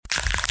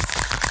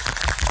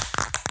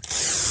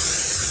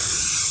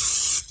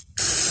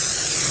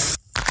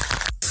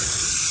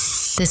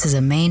This is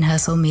a Main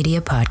Hustle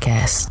Media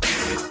podcast.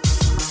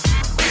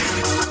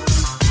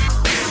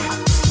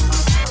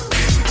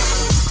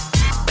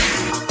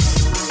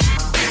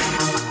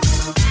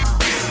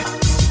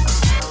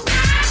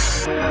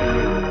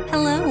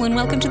 Hello and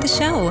welcome to the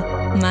show.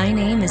 My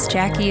name is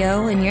Jackie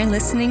O and you're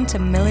listening to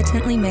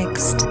Militantly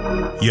Mixed.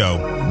 Yo,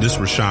 this is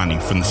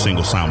Rashani from the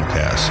Single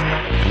Simulcast.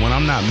 And when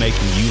I'm not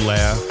making you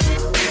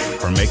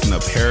laugh or making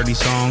up parody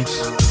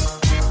songs,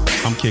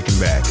 I'm kicking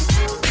back,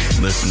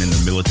 listening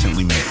to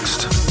Militantly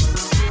Mixed.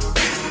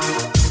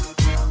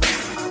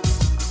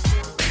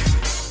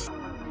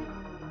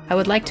 I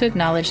would like to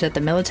acknowledge that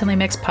the Militantly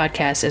Mixed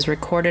podcast is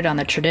recorded on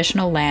the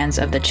traditional lands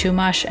of the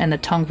Chumash and the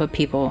Tongva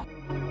people,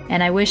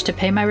 and I wish to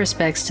pay my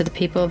respects to the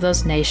people of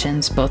those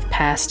nations, both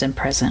past and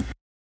present.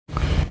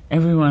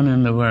 Everyone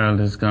in the world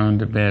has gone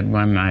to bed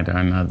one night or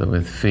another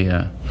with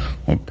fear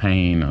or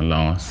pain or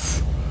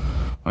loss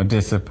or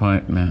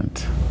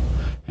disappointment,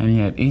 and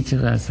yet each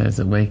of us has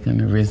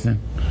awakened, arisen,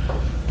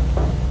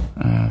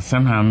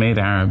 somehow made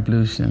our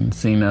ablution,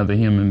 seen other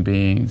human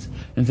beings,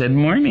 and said,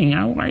 "Morning,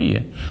 how are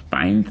you?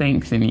 Fine,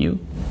 thanks, and you?"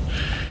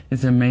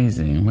 It's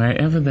amazing.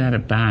 Wherever that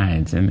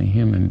abides in the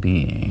human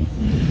being,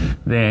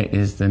 there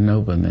is the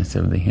nobleness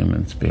of the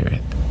human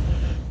spirit.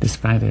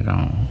 Despite it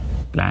all,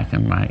 black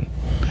and white,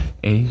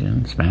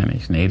 Asian,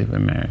 Spanish, Native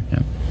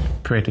American,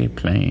 pretty,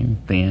 plain,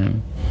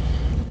 thin,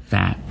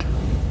 fat,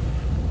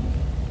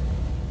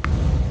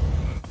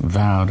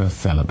 vowed or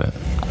celibate,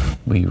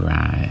 we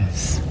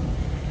rise.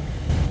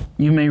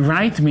 You may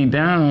write me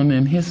down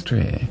in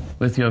history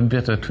with your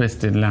bitter,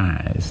 twisted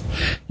lies.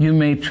 You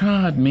may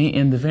trod me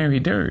in the very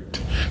dirt,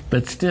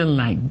 but still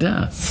like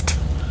dust,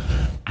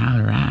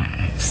 I'll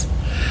rise.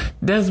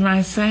 Does my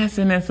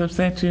sassiness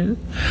upset you?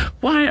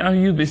 Why are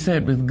you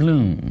beset with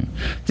gloom?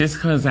 Just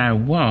 'cause I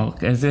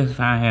walk as if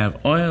I have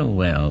oil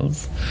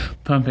wells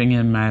pumping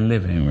in my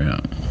living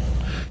room.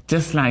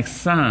 Just like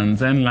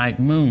suns and like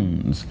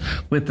moons,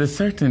 with the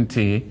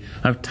certainty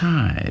of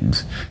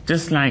tides,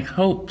 just like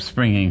hope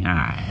springing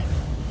high,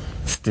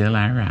 still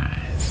I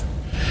rise.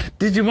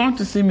 Did you want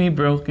to see me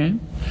broken?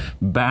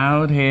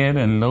 Bowed head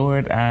and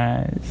lowered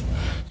eyes,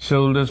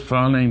 shoulders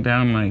falling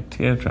down like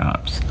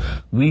teardrops,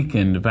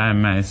 weakened by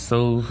my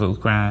soulful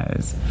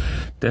cries.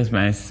 Does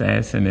my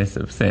sassiness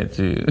upset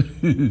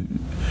you?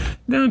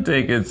 Don't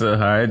take it so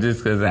hard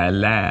just 'cause I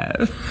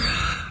laugh.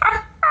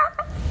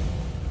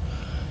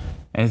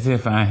 As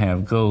if I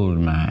have gold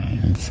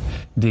mines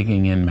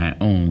digging in my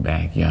own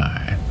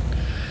backyard.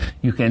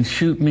 You can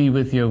shoot me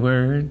with your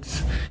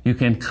words. You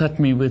can cut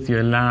me with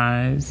your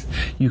lies.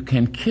 You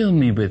can kill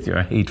me with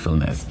your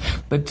hatefulness.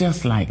 But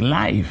just like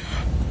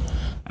life,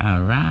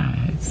 I'll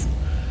rise.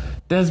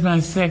 Does my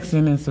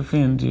sexiness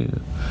offend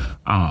you?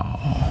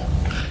 Oh,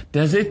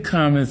 does it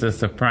come as a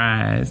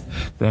surprise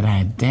that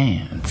I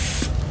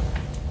dance?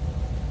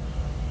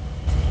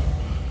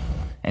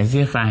 As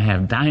if I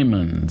have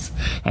diamonds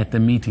at the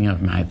meeting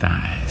of my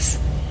thighs.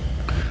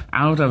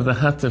 Out of the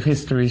huts of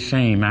history's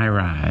shame I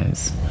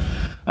rise.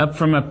 Up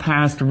from a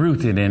past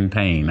rooted in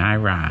pain I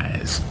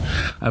rise.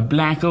 A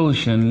black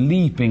ocean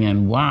leaping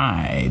and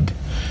wide,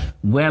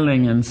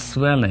 welling and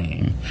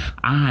swelling,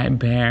 I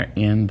bear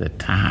in the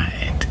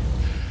tide.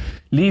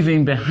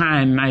 Leaving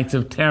behind nights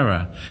of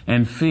terror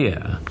and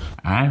fear,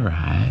 I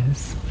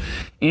rise.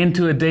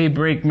 Into a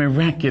daybreak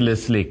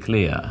miraculously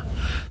clear,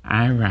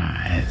 I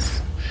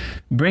rise.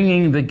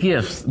 Bringing the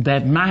gifts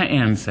that my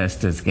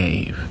ancestors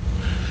gave.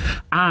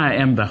 I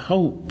am the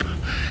hope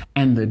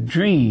and the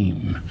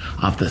dream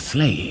of the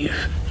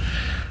slave.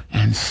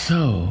 And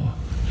so,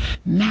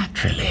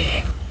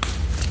 naturally,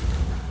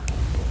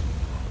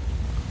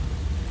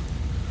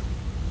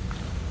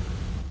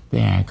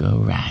 there I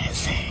go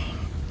rising.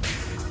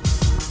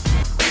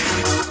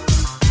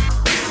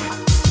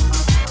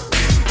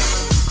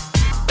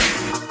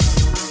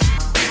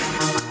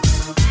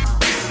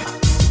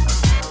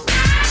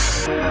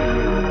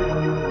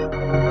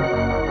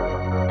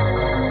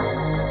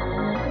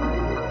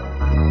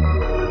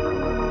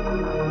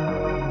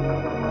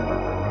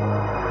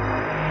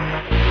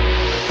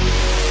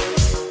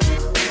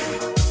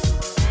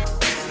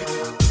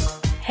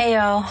 Hey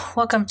y'all,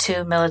 welcome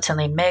to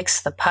Militantly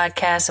Mixed, the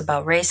podcast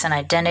about race and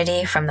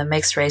identity from the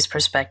mixed race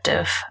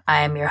perspective.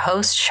 I am your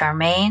host,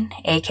 Charmaine,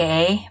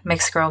 aka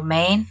Mixed Girl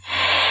Maine.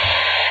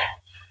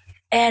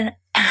 And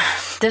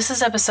this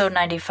is episode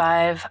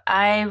 95.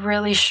 I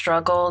really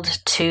struggled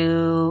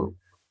to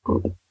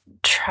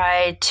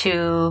try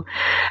to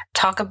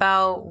talk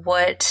about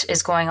what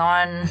is going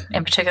on,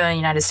 in particular in the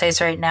United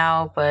States right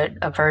now, but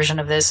a version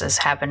of this is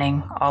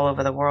happening all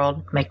over the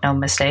world, make no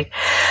mistake.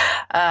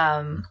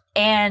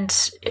 And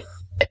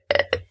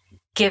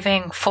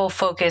giving full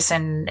focus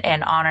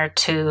and honor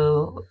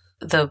to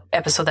the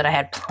episode that I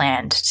had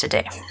planned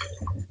today.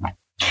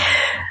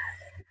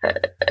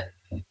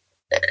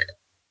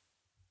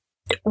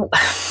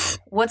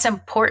 What's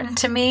important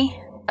to me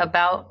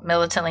about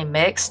Militantly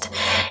Mixed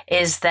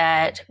is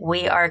that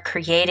we are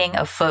creating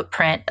a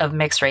footprint of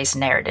mixed race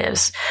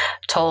narratives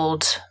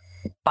told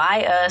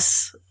by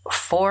us,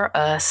 for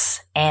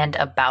us, and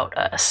about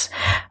us.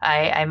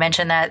 I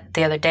mentioned that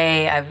the other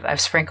day.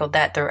 I've sprinkled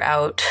that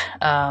throughout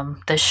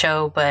the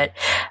show, but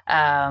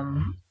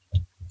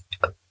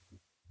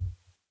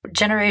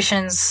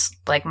generations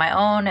like my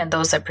own and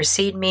those that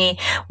precede me,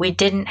 we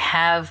didn't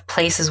have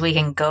places we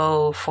can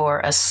go for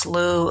a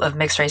slew of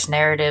mixed race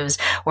narratives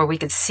where we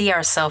could see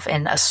ourselves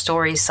in a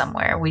story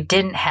somewhere. We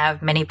didn't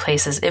have many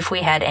places, if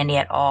we had any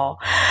at all,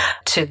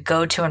 to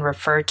go to and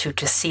refer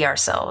to see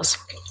ourselves.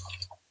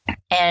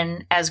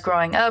 And as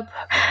growing up,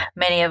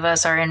 many of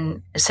us are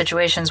in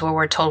situations where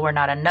we're told we're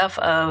not enough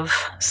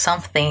of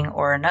something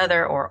or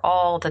another, or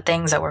all the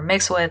things that we're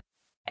mixed with.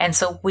 And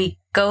so we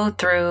go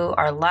through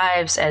our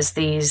lives as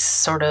these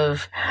sort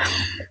of,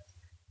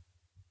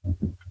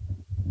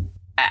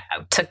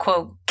 to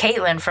quote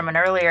Caitlin from an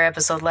earlier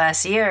episode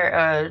last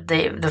year,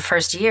 the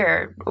first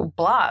year,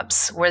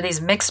 blobs. We're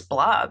these mixed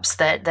blobs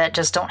that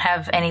just don't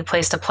have any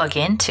place to plug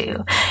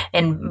into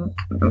in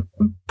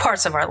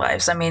parts of our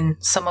lives. I mean,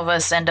 some of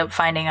us end up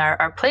finding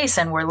our place,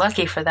 and we're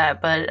lucky for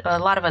that, but a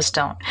lot of us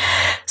don't.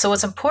 So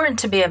what's important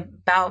to be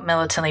about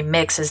Militantly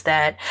Mixed is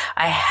that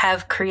I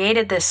have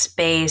created this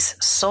space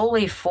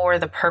solely for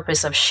the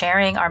purpose of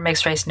sharing our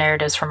mixed race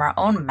narratives from our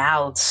own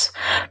mouths,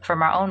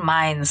 from our own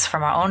minds,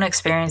 from our own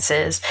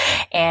experiences,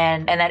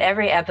 and that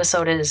every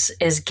episode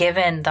is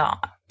given the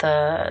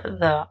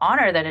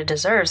honor that it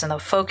deserves and the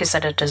focus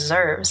that it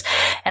deserves.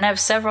 And I have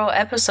several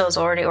episodes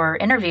already, or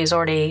interviews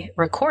already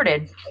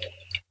recorded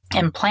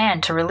and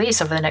planned to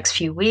release over the next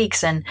few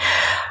weeks. And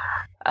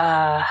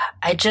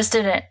I just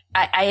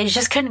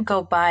couldn't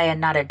go by and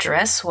not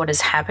address what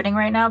is happening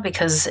right now,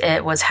 because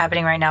what's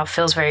happening right now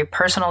feels very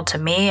personal to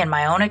me and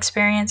my own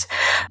experience.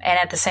 And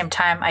at the same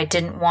time, I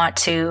didn't want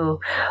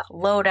to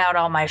load out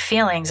all my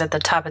feelings at the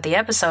top of the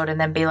episode and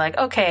then be like,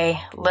 okay,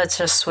 let's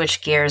just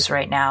switch gears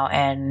right now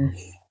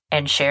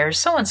and share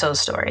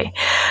so-and-so's story.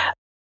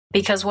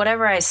 Because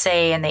whatever I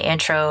say in the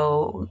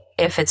intro,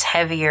 if it's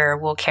heavier,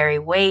 will carry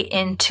weight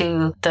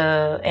into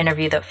the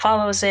interview that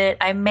follows it.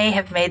 I may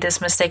have made this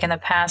mistake in the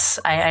past.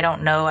 I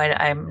don't know.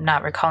 I'm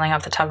not recalling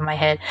off the top of my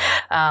head.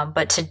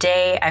 But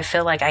today I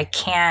feel like I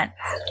can't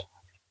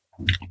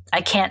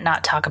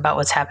not talk about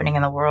what's happening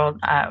in the world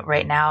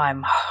right now.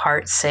 I'm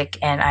heartsick,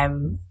 and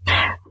I'm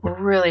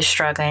really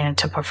struggling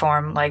to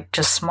perform like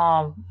just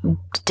small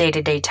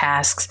day-to-day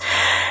tasks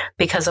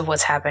because of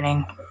what's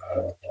happening.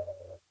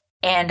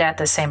 And at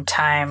the same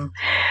time,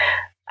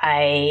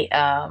 I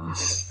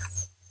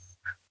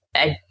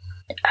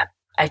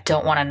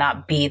don't want to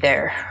not be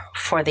there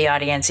for the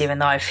audience, even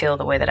though I feel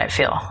the way that I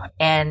feel.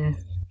 And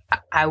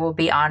I will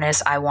be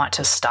honest, I want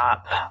to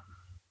stop.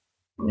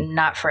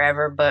 Not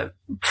forever, but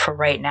for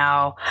right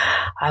now,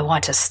 I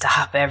want to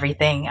stop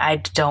everything. I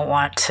don't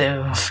want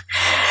to.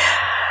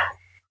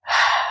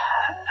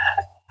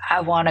 I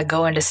want to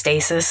go into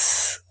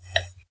stasis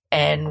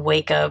and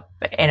wake up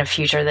in a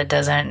future that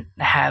doesn't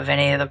have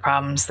any of the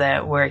problems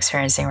that we're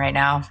experiencing right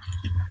now.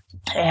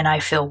 And I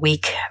feel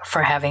weak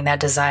for having that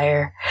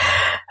desire.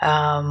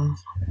 But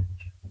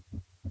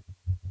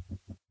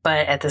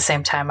at the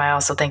same time, I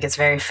also think it's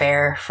very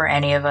fair for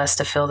any of us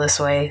to feel this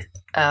way.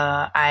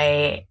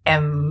 I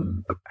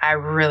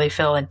really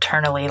feel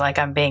internally like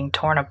I'm being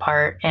torn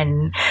apart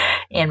in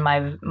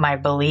my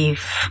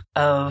belief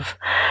of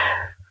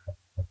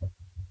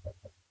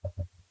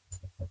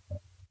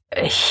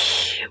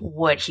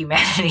what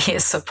humanity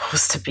is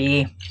supposed to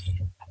be.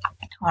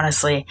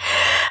 Honestly,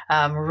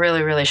 I'm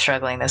really, really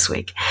struggling this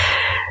week.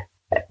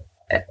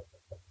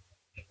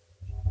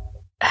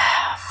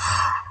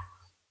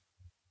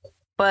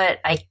 But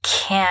I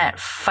can't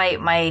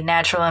fight my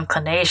natural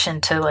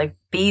inclination to like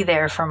be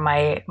there for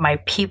my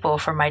people,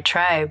 for my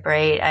tribe,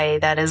 right?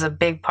 That is a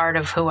big part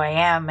of who I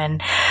am.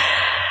 And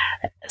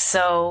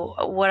so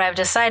what I've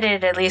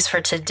decided, at least for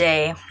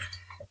today,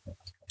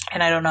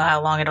 and I don't know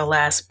how long it'll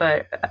last,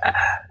 but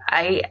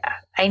I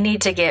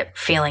need to get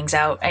feelings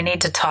out. I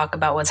need to talk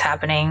about what's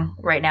happening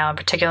right now, in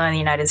particular in the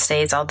United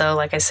States. Although,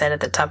 like I said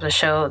at the top of the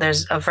show,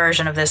 there's a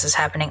version of this is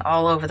happening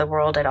all over the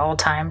world at all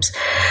times.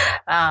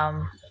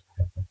 And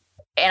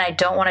I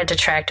don't want to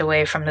detract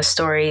away from the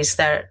stories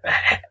that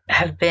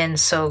have been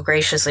so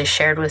graciously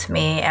shared with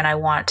me. And I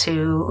want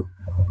to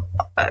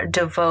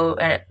devote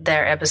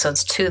their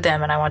episodes to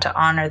them, and I want to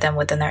honor them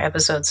within their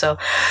episodes. So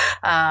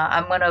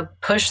I'm going to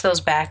push those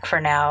back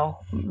for now.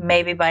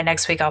 Maybe by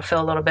next week I'll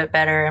feel a little bit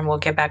better and we'll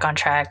get back on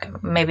track.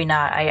 Maybe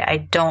not. I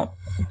don't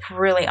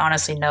really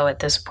honestly know at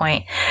this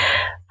point.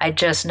 I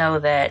just know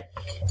that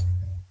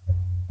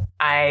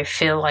I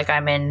feel like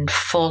I'm in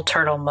full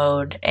turtle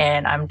mode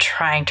and I'm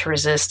trying to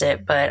resist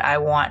it, but I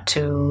want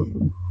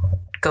to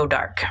go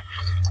dark.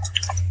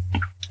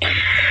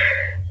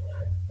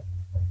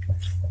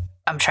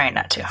 I'm trying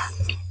not to.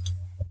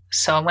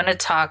 So I'm going to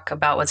talk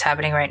about what's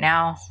happening right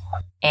now,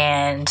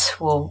 and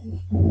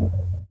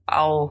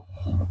I'll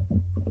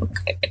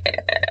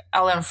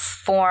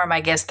inform,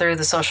 I guess, through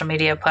the social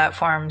media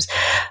platforms,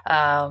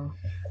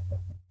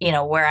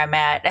 where I'm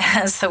at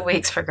as the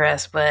weeks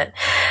progress. But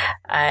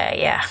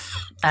yeah,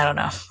 I don't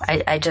know.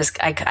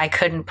 I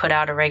couldn't put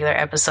out a regular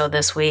episode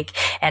this week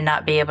and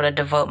not be able to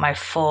devote my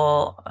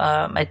full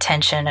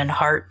attention and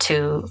heart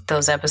to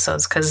those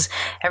episodes, because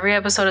every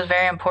episode is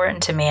very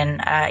important to me.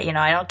 And,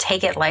 I don't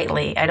take it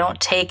lightly. I don't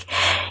take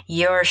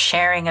your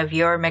sharing of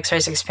your mixed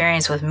race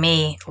experience with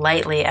me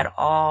lightly at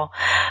all.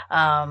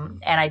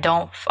 And I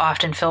don't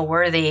often feel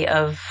worthy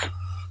of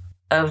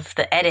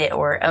the edit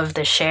or of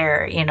the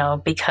share,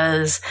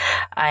 because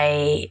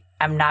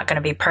I'm not going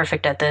to be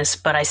perfect at this,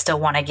 but I still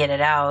want to get it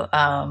out.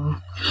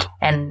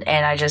 And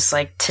I just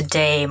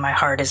today, my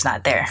heart is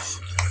not there.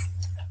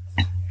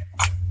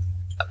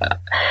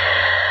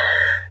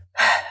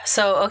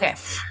 So, okay.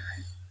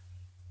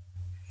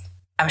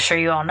 I'm sure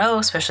you all know,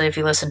 especially if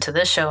you listen to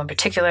this show in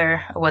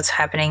particular, what's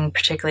happening,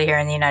 particularly here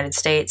in the United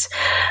States.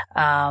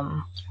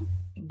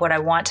 What I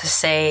want to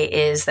say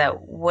is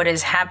that what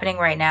is happening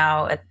right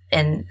now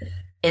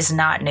is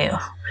not new.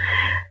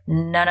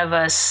 None of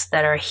us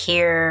that are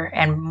here,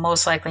 and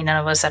most likely none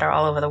of us that are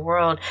all over the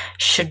world,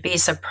 should be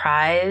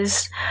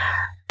surprised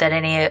that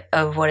any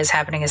of what is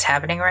happening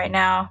right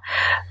now.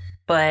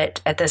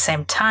 But at the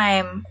same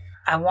time,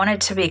 I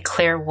wanted to be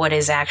clear what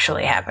is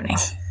actually happening.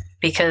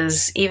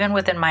 Because even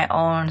within my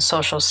own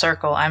social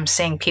circle, I'm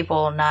seeing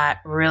people not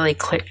really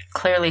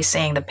clearly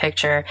seeing the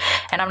picture.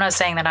 And I'm not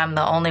saying that I'm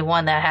the only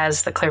one that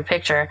has the clear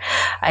picture.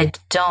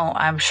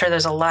 I'm sure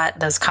there's a lot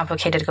that's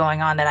complicated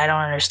going on that I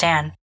don't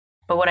understand.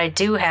 But what I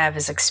do have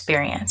is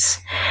experience.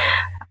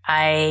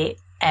 I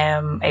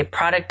am a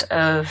product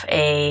of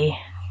a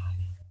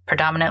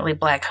predominantly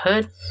Black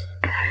hood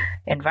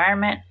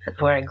environment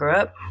where I grew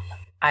up.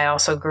 I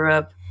also grew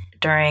up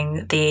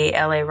during the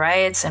LA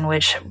riots, in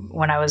which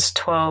when I was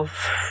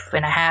 12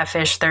 and a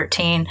half-ish,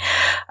 13,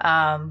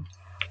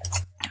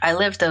 I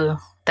lived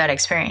that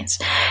experience.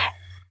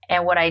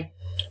 And what I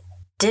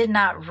did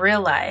not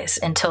realize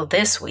until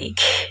this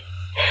week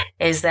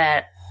is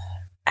that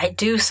I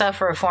do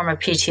suffer a form of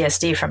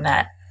PTSD from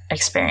that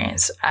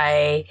experience.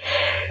 I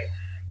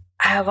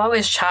have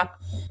always chalked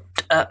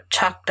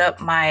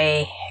up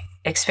my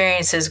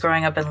experiences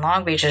growing up in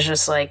Long Beach as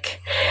just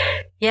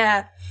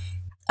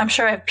I'm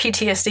sure I have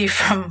PTSD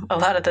from a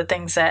lot of the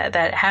things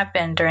that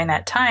happened during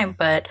that time,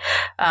 but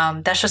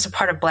that's just a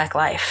part of Black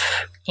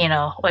life.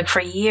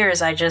 For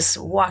years, I just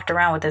walked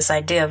around with this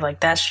idea of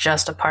that's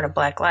just a part of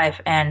Black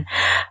life. And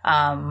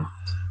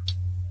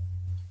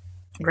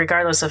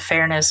regardless of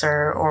fairness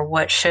or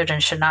what should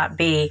and should not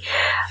be,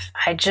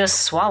 I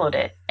just swallowed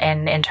it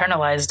and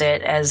internalized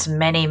it, as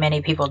many,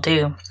 many people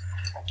do.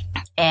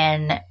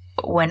 And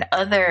when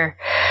other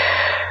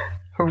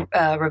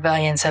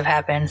rebellions have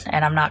happened,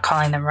 and I'm not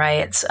calling them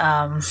riots,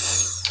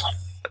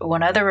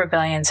 when other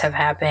rebellions have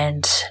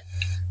happened,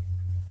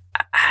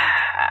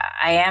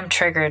 I am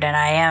triggered and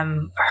I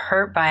am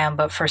hurt by them,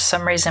 but for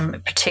some reason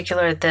in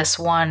particular, this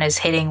one is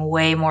hitting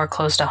way more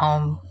close to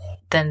home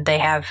than they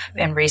have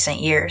in recent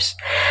years.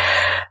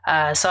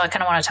 So I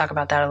kind of want to talk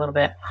about that a little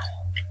bit.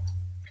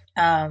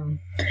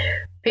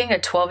 Being a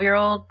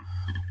 12-year-old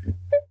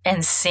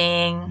and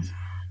seeing,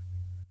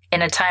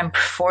 in a time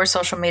before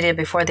social media,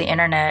 before the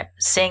internet,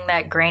 seeing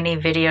that grainy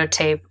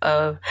videotape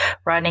of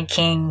Rodney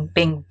King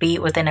being beat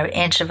within an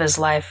inch of his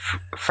life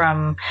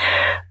from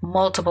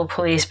multiple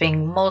police,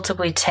 being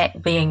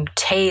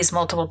tased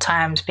multiple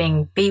times,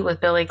 being beat with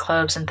billy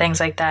clubs and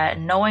things like that,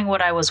 knowing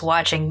what I was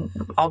watching,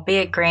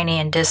 albeit grainy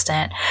and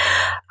distant,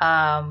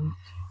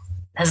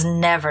 has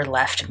never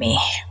left me.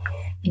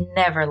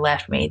 Never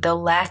left me. The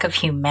lack of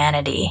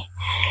humanity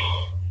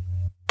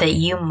that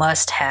you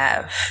must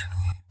have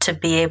to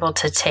be able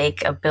to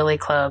take a billy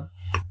club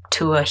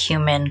to a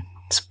human's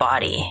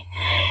body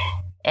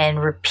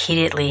and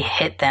repeatedly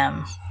hit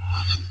them.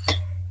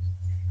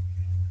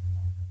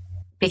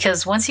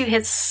 Because once you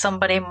hit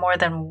somebody more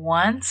than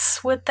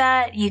once with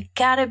that, you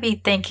gotta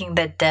be thinking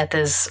that death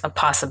is a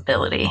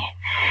possibility.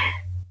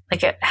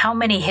 How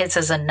many hits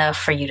is enough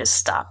for you to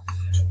stop?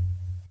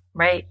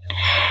 Right?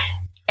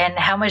 And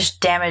how much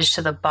damage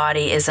to the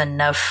body is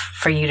enough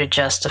for you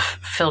to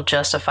feel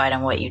justified in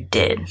what you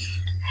did?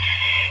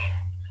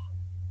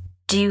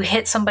 Do you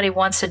hit somebody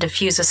once to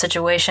diffuse a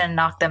situation,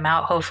 knock them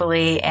out,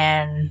 hopefully,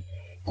 and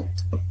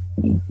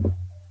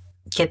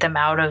get them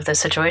out of the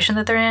situation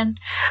that they're in?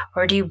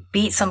 Or do you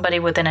beat somebody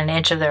within an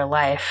inch of their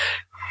life?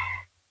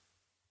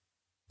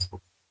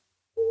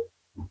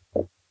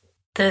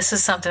 This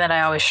is something that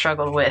I always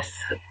struggled with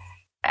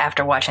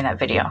after watching that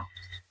video.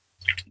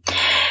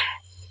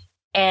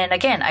 And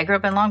again, I grew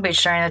up in Long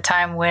Beach during the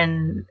time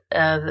when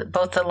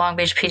both the Long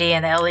Beach PD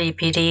and the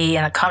LAPD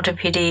and the Compton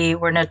PD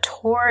were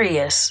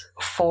notorious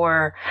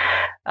for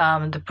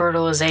the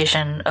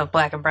brutalization of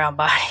Black and brown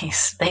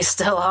bodies. They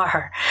still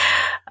are.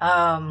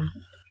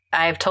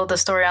 I've told the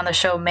story on the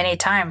show many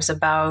times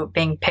about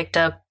being picked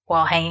up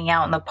while hanging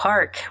out in the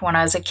park when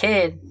I was a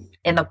kid.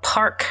 In the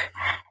park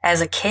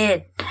as a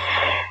kid,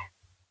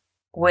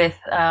 with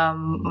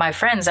my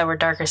friends that were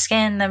darker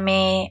skinned than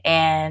me,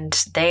 and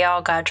they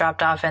all got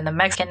dropped off in the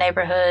Mexican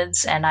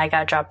neighborhoods, and I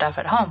got dropped off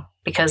at home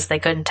because they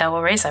couldn't tell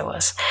what race I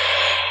was.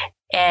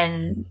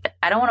 And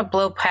I don't want to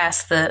blow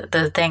past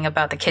the thing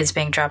about the kids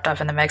being dropped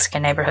off in the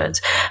Mexican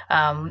neighborhoods.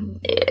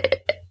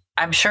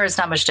 I'm sure it's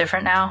not much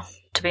different now,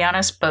 to be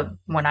honest, but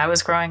when I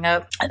was growing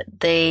up,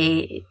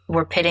 they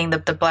were pitting the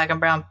black and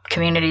brown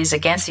communities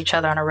against each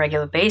other on a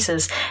regular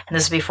basis. And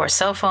this is before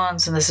cell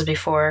phones, and this is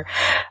before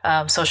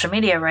social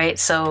media, right?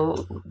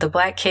 So the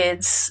black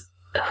kids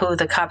who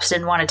the cops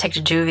didn't want to take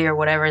to juvie or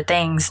whatever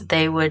things,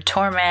 they would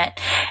torment,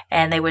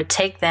 and they would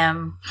take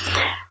them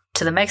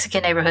to the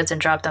Mexican neighborhoods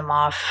and drop them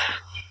off,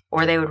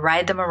 or they would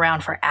ride them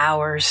around for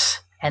hours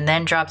and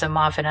then drop them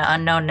off in an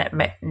unknown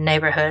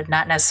neighborhood,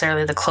 not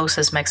necessarily the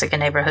closest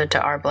Mexican neighborhood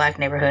to our black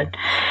neighborhood.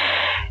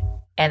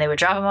 And they would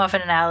drop them off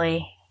in an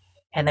alley,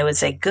 and they would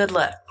say, good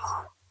luck.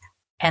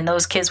 And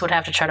those kids would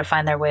have to try to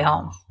find their way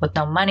home with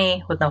no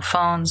money, with no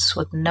phones,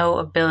 with no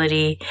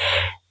ability,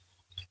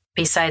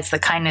 besides the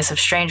kindness of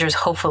strangers,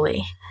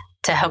 hopefully,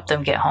 to help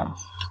them get home.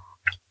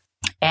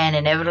 And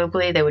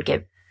inevitably, they would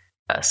get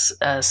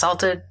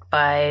assaulted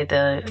by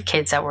the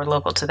kids that were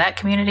local to that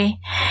community.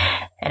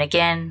 And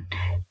again,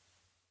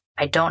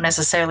 I don't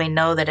necessarily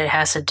know that it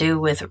has to do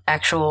with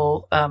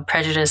actual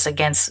prejudice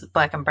against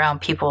black and brown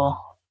people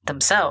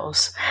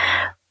themselves,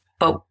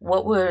 but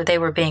what they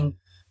were being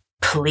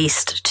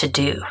policed to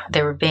do.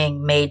 They were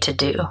being made to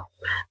do.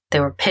 They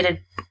were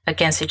pitted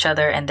against each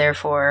other, and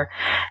therefore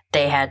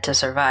they had to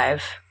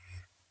survive.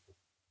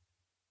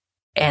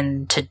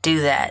 And to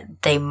do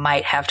that, they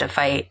might have to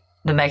fight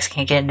the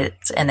Mexican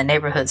kids in the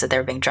neighborhoods that they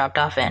were being dropped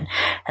off in.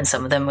 And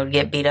some of them would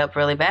get beat up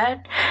really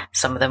bad.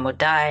 Some of them would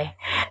die,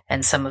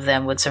 and some of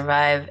them would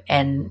survive,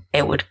 and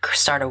it would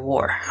start a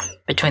war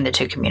between the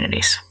two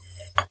communities.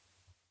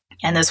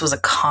 And this was a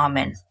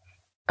common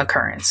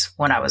occurrence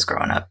when I was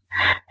growing up.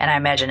 And I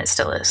imagine it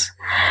still is.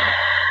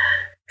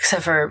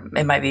 Except for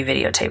it might be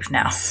videotaped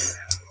now.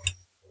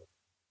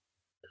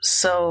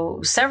 So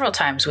several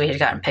times we had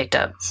gotten picked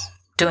up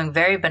doing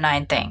very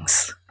benign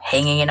things.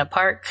 Hanging in a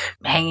park,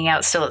 hanging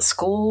out still at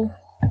school,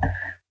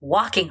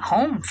 walking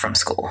home from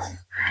school.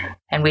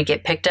 And we'd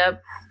get picked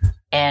up,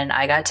 and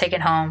I got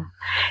taken home,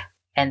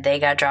 and they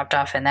got dropped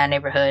off in that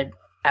neighborhood.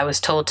 I was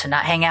told to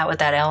not hang out with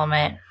that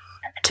element,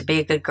 to be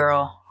a good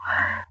girl.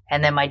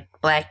 And then my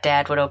black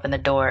dad would open the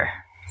door,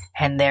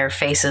 and their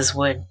faces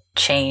would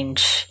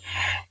change.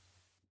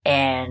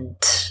 And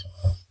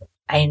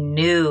I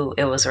knew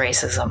it was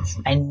racism.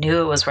 I knew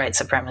it was white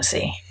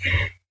supremacy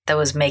that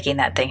was making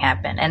that thing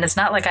happen. And it's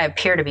not like I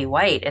appear to be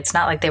white. It's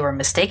not like they were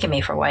mistaking me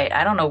for white.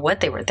 I don't know what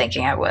they were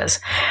thinking I was,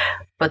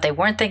 but they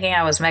weren't thinking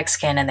I was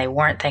Mexican, and they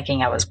weren't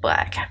thinking I was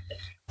black.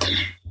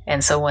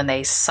 And so when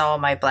they saw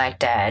my black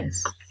dad,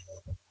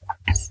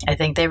 I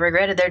think they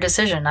regretted their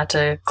decision not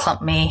to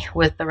clump me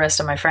with the rest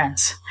of my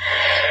friends.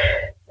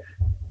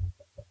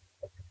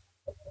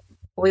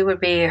 We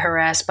would be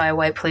harassed by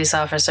white police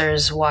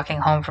officers walking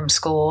home from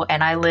school,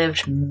 and I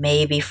lived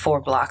maybe 4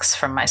 blocks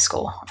from my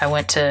school. I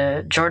went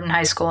to Jordan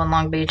High School in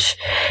Long Beach,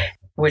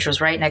 which was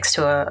right next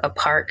to a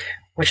park,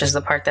 which is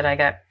the park that I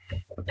got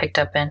picked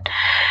up in.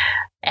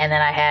 And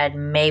then I had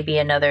maybe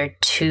another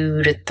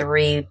 2 to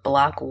 3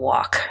 block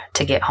walk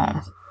to get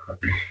home.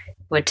 It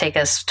would take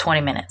us 20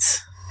 minutes.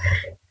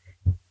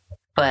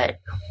 But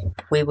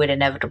we would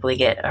inevitably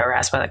get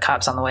harassed by the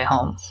cops on the way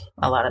home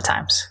a lot of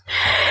times.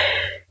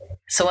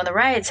 So when the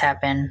riots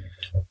happen,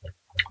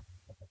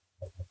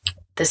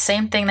 the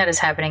same thing that is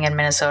happening in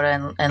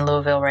Minnesota and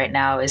Louisville right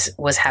now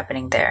was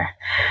happening there.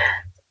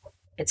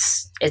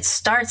 It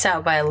starts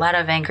out by a lot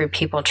of angry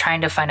people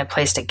trying to find a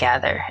place to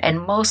gather,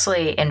 and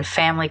mostly in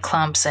family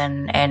clumps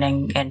and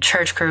in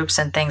church groups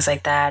and things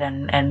like that.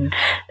 And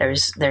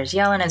there's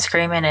yelling and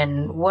screaming,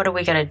 and what are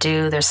we going to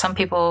do? There's some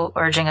people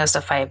urging us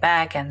to fight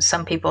back, and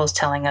some people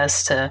telling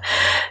us to,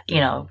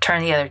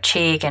 turn the other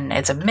cheek. And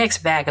it's a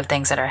mixed bag of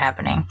things that are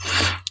happening.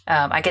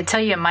 I could tell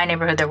you in my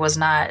neighborhood, there was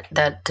not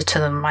that,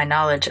 to my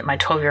knowledge, my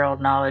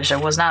 12-year-old knowledge, there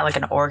was not like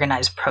an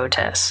organized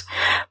protest.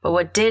 But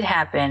what did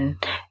happen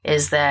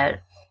is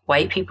that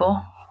white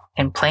people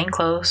in plain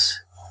clothes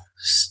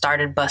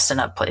started busting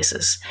up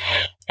places.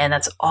 And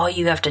that's all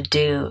you have to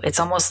do. It's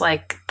almost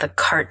like the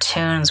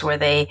cartoons where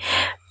they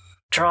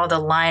draw the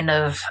line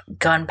of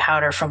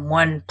gunpowder from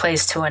one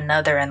place to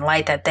another and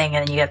light that thing,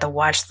 and you have to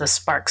watch the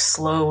sparks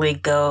slowly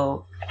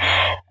go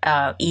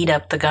eat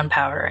up the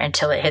gunpowder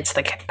until it hits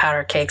the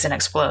powder kegs and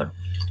explode.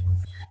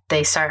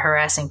 They start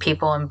harassing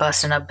people and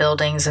busting up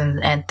buildings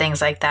and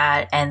things like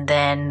that, and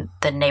then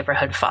the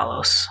neighborhood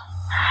follows.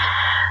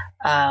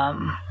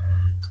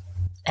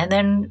 And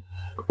then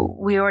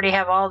we already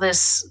have all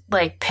this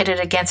like pitted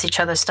against each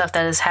other stuff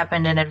that has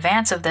happened in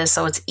advance of this,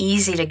 so it's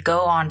easy to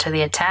go on to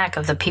the attack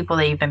of the people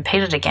that you've been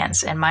pitted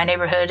against. In my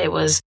neighborhood, it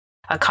was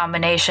a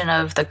combination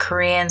of the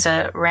Koreans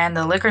that ran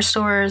the liquor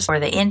stores, or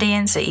the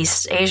Indians, the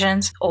East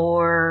Asians,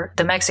 or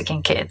the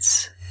Mexican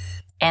kids.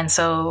 And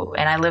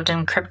I lived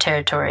in Crip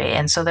territory,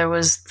 and so there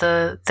was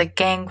the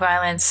gang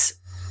violence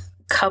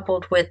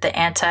coupled with the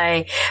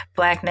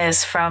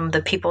anti-blackness from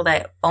the people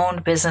that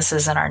owned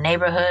businesses in our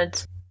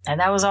neighborhoods. And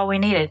that was all we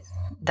needed.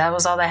 That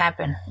was all that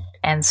happened.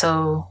 And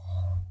so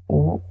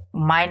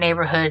my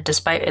neighborhood,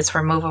 despite its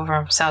removal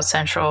from South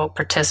Central,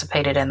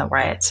 participated in the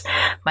riots.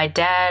 My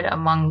dad,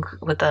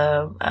 with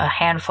a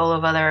handful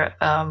of other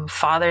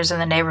fathers in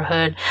the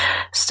neighborhood,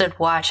 stood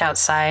watch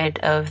outside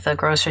of the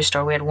grocery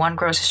store. We had one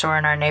grocery store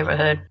in our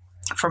neighborhood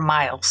for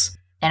miles,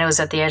 and it was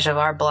at the edge of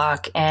our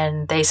block,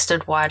 and they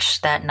stood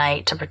watch that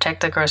night to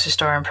protect the grocery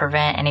store and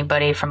prevent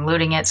anybody from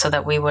looting it so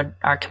that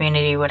our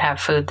community would have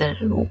food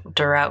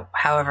throughout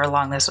however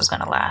long this was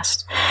going to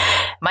last.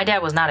 My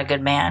dad was not a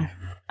good man.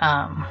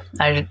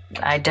 I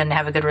didn't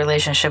have a good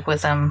relationship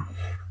with him,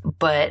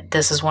 but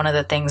this is one of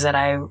the things that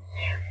I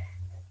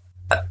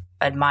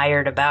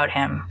admired about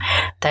him,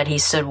 that he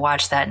stood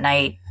watch that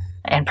night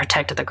and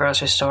protected the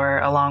grocery store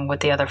along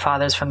with the other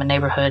fathers from the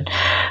neighborhood,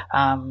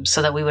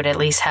 so that we would at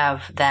least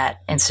have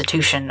that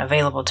institution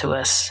available to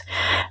us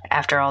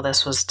after all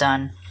this was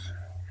done.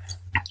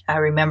 I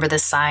remember the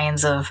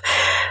signs of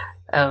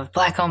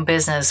Black-owned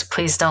business,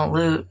 please don't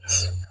loot,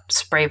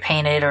 spray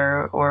painted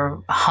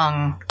or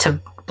hung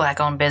to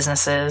Black-owned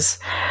businesses.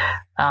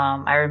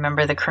 I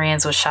remember the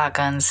Koreans with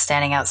shotguns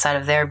standing outside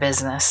of their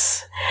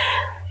business.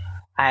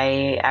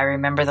 I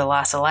remember the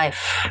loss of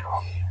life.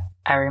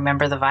 I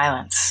remember the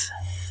violence.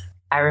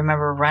 I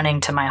remember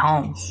running to my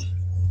home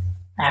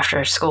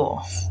after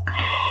school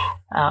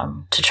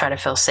to try to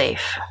feel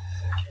safe.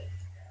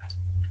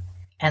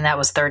 And that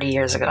was 30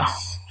 years ago.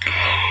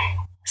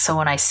 So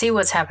when I see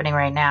what's happening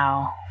right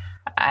now,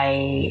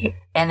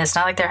 and it's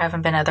not like there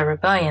haven't been other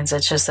rebellions.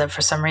 It's just that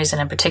for some reason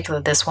in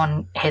particular, this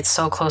one hits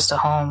so close to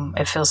home.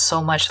 It feels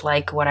so much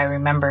like what I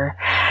remember,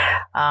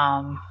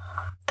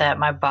 that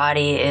my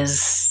body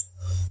is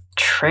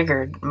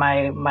triggered.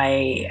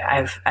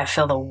 I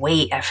feel the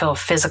weight. I feel a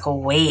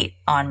physical weight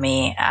on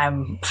me.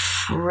 I'm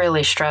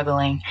really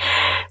struggling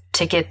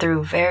to get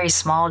through very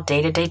small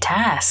day-to-day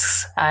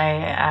tasks.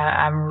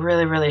 I'm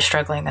really, really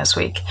struggling this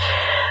week.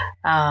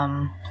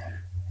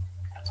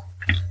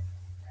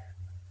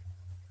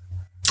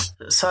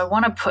 So I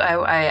want to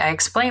I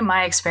explain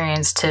my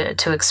experience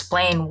to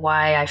explain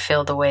why I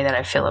feel the way that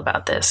I feel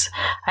about this.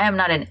 I am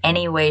not in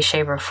any way,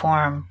 shape, or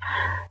form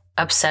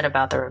upset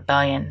about the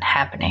rebellion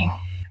happening.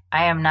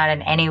 I am not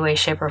in any way,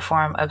 shape, or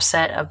form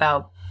upset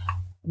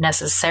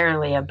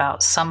necessarily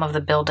about some of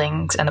the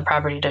buildings and the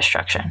property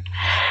destruction.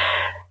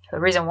 The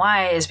reason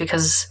why is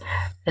because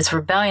it's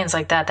rebellions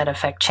like that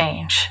affect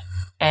change,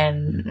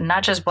 and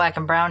not just Black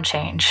and brown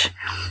change.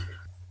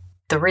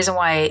 The reason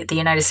why the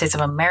United States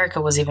of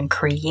America was even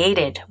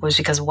created was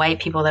because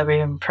white people that were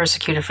even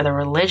persecuted for their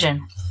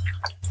religion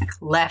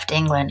left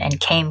England and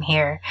came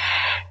here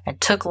and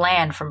took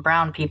land from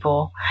brown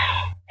people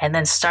and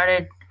then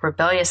started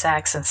rebellious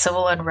acts and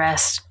civil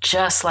unrest,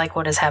 just like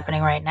what is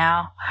happening right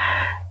now,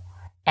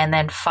 and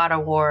then fought a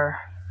war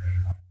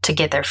to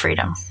get their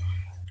freedom.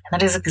 And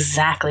that is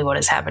exactly what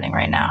is happening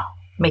right now.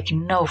 Make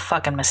no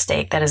fucking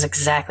mistake. That is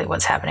exactly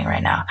what's happening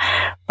right now.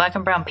 Black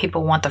and brown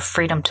people want the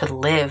freedom to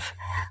live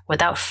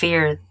without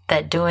fear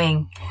that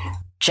doing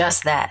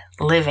just that,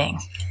 living,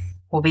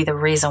 will be the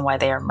reason why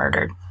they are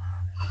murdered.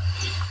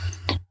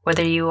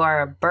 Whether you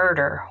are a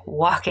birder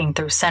walking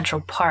through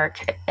Central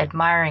Park,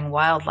 admiring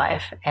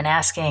wildlife and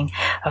asking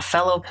a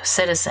fellow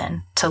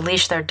citizen to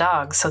leash their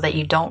dog so that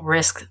you don't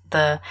risk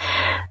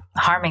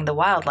harming the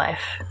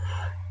wildlife,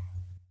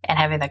 and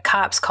having the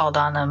cops called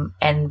on them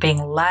and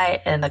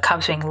the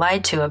cops being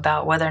lied to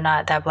about whether or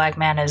not that Black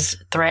man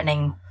is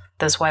threatening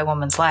this white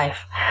woman's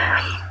life.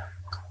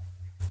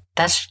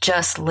 That's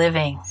just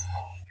living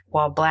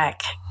while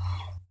Black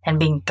and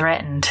being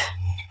threatened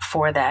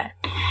for that.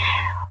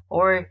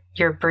 Or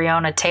you're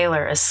Breonna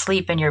Taylor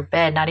asleep in your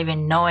bed, not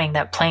even knowing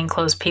that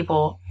plainclothes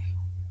people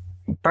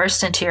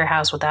burst into your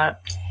house without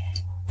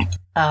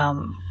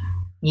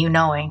you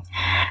knowing,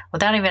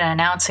 without even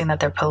announcing that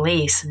they're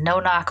police,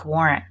 no-knock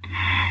warrant,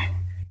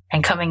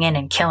 and coming in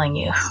and killing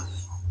you.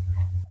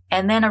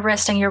 And then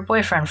arresting your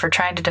boyfriend for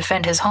trying to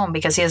defend his home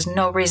because he has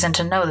no reason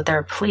to know that there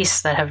are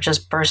police that have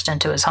just burst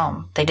into his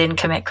home. They didn't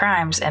commit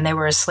crimes and they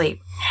were asleep.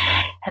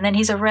 And then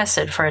he's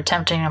arrested for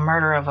attempting a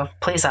murder of a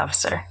police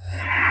officer.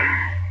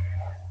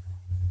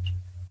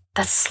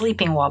 That's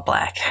sleeping while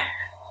Black.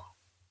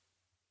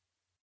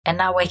 And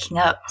not waking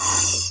up.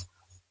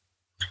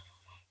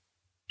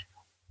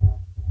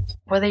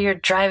 Whether you're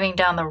driving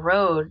down the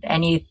road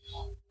and you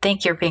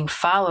think you're being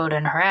followed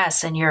and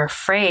harassed and you're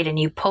afraid and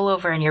you pull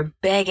over and you're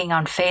begging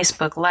on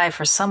Facebook Live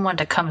for someone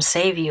to come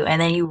save you,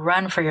 and then you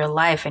run for your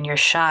life and you're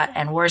shot,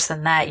 and worse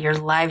than that, you're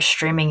live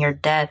streaming your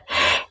death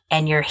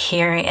and you're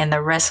hearing, and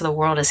the rest of the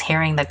world is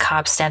hearing the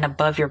cops stand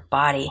above your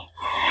body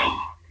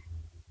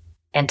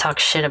and talk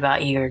shit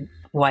about you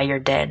while you're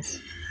dead.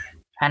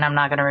 And I'm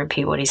not going to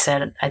repeat what he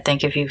said. I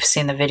think if you've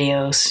seen the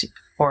videos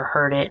or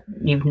heard it,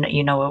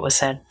 you know what was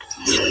said.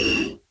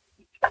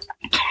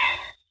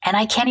 And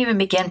I can't even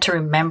begin to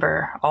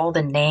remember all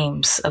the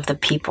names of the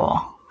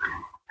people.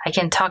 I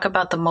can talk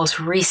about the most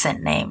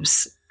recent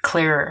names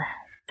clearer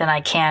than I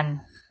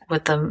can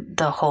with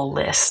the whole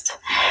list,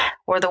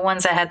 or the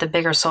ones that had the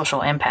bigger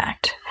social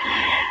impact.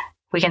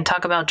 We can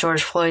talk about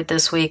George Floyd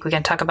this week. We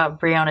can talk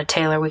about Breonna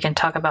Taylor. We can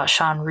talk about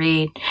Sean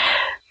Reed.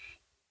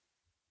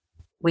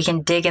 we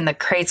can dig in the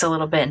crates a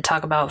little bit and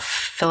talk about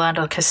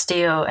Philando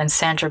Castillo and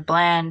Sandra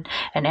Bland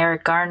and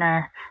Eric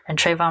Garner and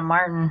Trayvon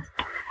Martin.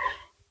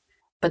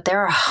 But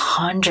there are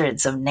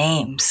hundreds of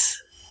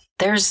names.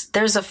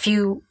 There's a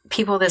few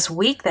people this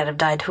week that have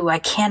died who I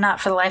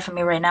cannot for the life of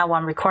me right now while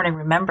I'm recording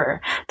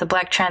remember. The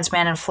black trans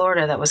man in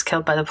Florida that was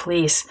killed by the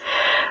police.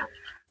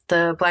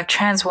 The black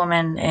trans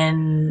woman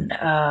in,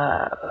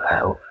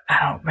 I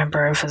don't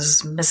remember if it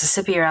was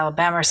Mississippi or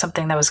Alabama or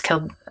something that was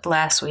killed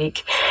last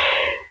week.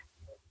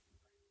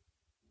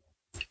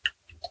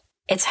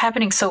 It's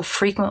happening so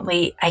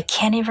frequently, I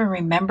can't even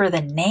remember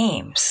the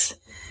names.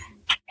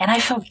 And I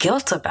feel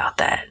guilt about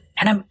that.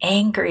 And I'm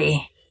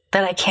angry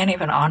that I can't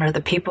even honor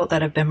the people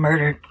that have been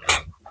murdered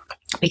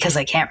because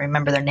I can't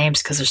remember their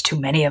names because there's too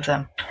many of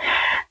them.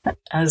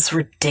 That's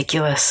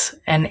ridiculous.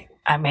 And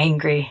I'm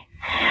angry.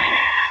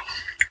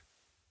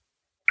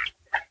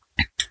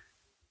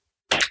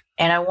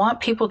 And I want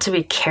people to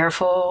be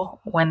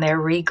careful when they're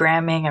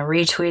regramming and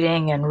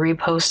retweeting and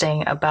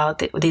reposting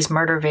about these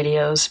murder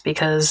videos,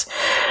 because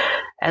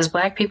as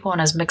Black people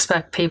and as mixed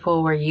Black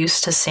people, we're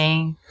used to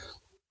seeing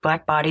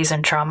Black bodies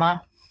and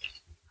trauma.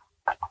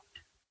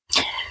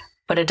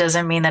 But it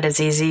doesn't mean that it's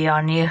easy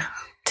on you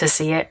to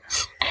see it.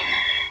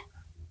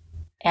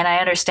 And I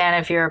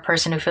understand if you're a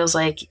person who feels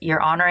like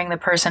you're honoring the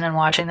person and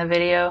watching the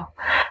video.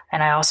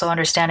 And I also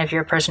understand if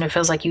you're a person who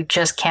feels like you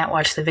just can't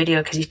watch the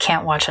video because you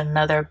can't watch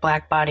another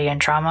Black body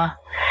and trauma.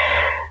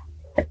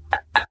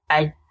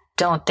 I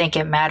don't think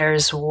it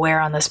matters where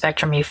on the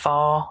spectrum you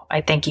fall.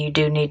 I think you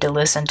do need to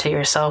listen to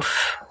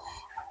yourself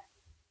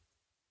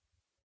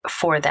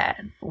for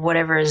that.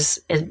 Whatever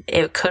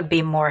it could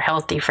be more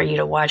healthy for you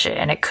to watch it,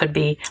 and it could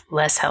be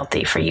less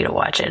healthy for you to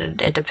watch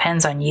it. It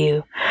depends on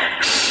you.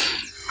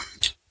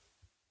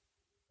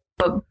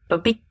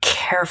 But be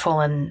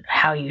careful in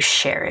how you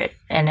share it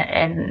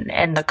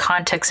and the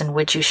context in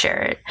which you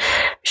share it.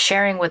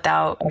 Sharing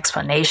without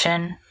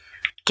explanation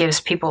gives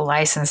people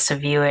license to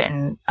view it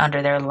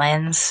under their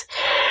lens.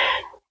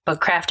 But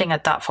crafting a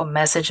thoughtful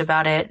message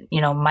about it,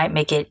 might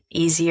make it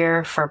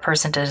easier for a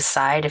person to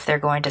decide if they're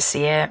going to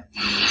see it.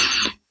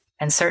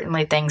 And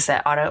certainly things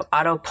that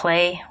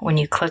autoplay when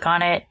you click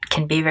on it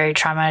can be very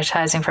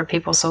traumatizing for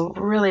people. So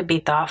really be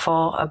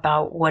thoughtful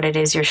about what it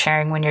is you're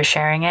sharing when you're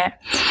sharing it.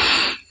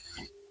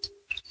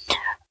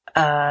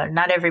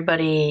 Not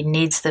everybody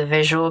needs the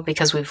visual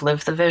because we've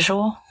lived the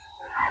visual.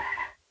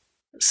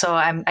 So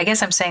I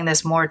guess I'm saying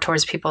this more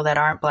towards people that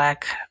aren't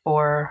Black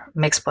or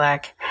mixed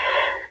Black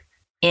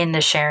in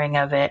the sharing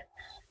of it,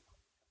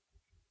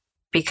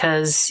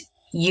 because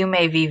you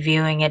may be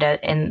viewing it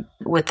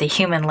with the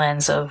human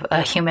lens of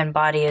a human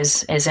body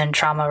is in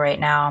trauma right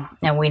now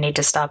and we need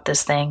to stop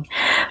this thing.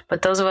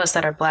 But those of us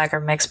that are Black or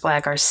mixed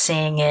Black are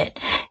seeing it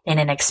in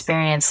an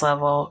experience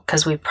level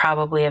because we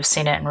probably have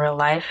seen it in real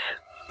life.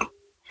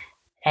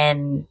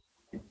 And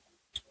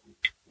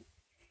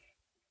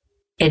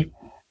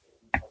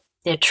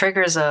it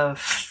triggers a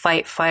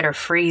fight, flight, or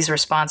freeze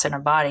response in our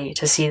body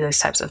to see those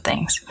types of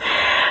things.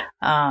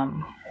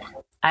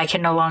 I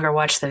can no longer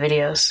watch the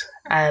videos.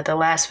 The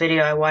last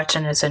video I watched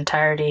in its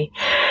entirety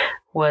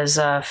was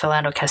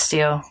Philando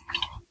Castillo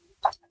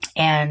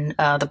and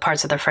the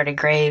parts of the Freddie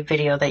Gray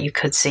video that you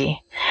could see.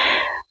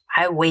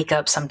 I wake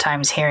up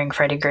sometimes hearing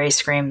Freddie Gray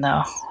scream,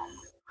 though.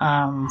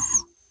 And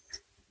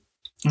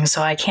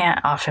so I can't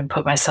often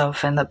put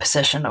myself in the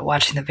position of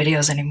watching the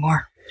videos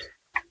anymore.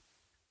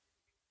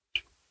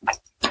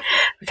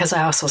 Because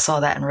I also saw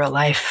that in real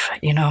life,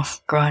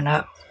 growing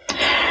up.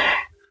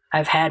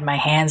 I've had my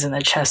hands in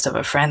the chest of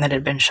a friend that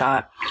had been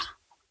shot,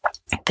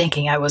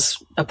 thinking I was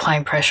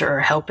applying pressure or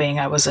helping.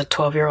 I was a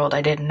 12-year-old.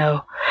 I didn't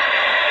know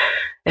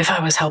if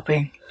I was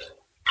helping.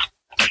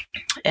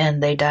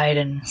 And they died,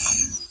 and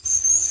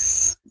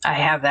I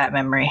have that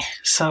memory.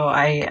 So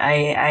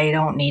I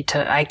don't need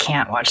to, I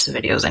can't watch the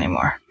videos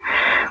anymore.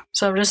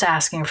 So I'm just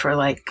asking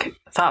for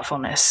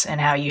thoughtfulness in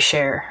how you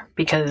share,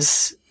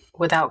 because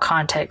without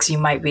context, you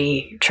might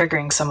be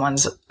triggering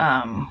someone's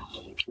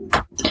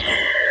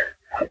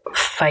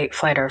fight,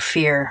 flight, or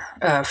fear,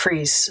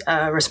 freeze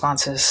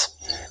responses.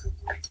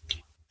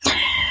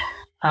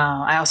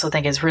 I also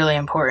think it's really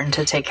important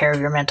to take care of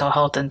your mental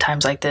health in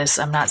times like this.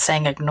 I'm not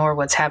saying ignore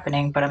what's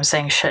happening, but I'm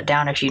saying shut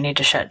down if you need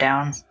to shut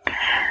down.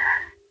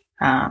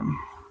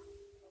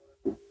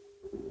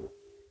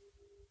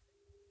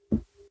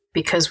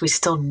 Because we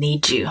still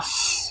need you.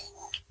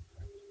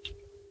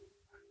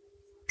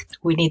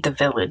 We need the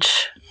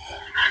village.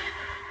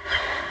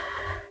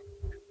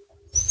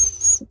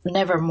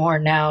 Never more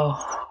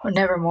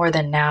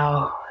than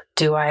now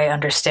do I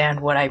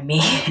understand what I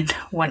mean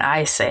when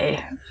I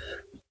say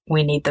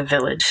we need the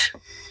village.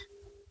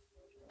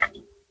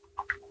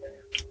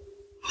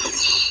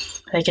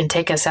 They can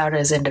take us out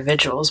as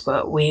individuals,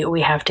 but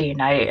we have to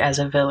unite as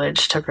a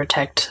village to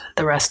protect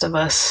the rest of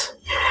us.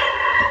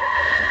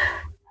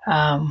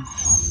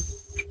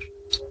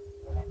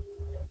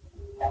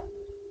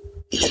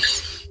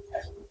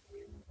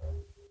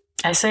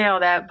 I say all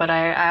that, but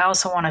I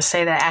also want to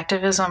say that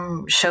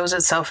activism shows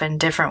itself in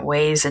different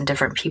ways in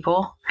different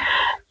people.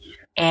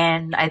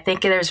 And I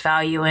think there's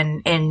value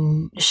in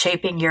in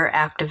shaping your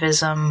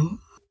activism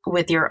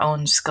with your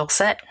own skill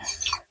set.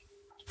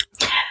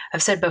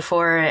 I've said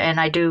before, and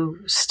I do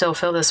still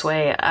feel this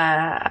way,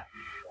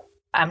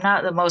 I'm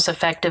not the most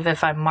effective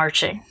if I'm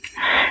marching.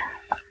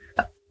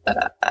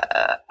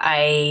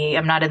 I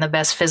am not in the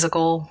best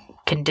physical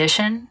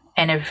condition,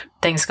 and if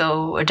things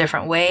go a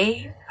different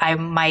way, I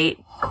might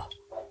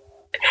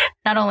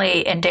not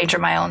only endanger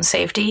my own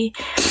safety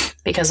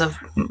because of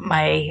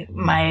my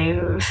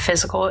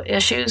physical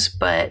issues,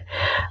 but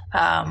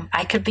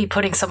I could be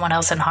putting someone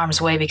else in harm's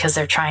way because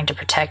they're trying to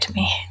protect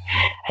me.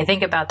 I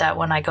think about that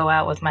when I go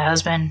out with my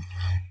husband,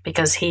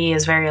 because he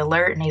is very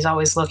alert and he's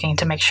always looking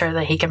to make sure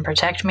that he can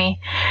protect me.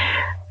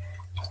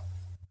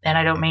 And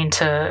I don't mean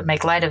to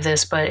make light of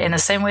this, but in the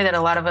same way that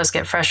a lot of us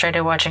get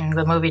frustrated watching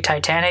the movie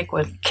Titanic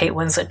when Kate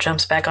Winslet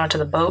jumps back onto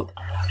the boat,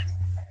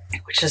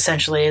 which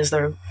essentially is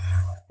the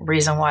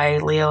reason why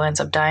Leo ends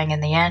up dying in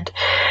the end.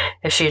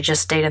 If she had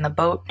just stayed in the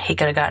boat, he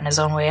could have gotten his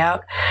own way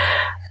out.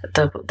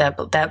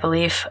 That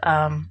belief.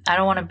 I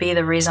don't want to be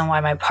the reason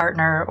why my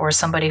partner or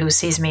somebody who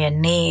sees me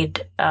in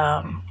need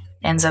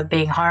ends up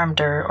being harmed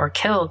or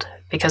killed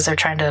because they're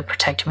trying to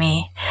protect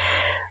me.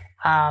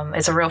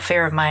 It's a real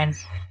fear of mine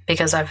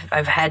because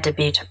I've had to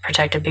be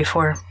protected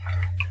before.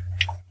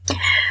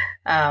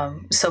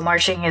 So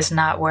marching is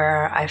not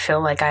where I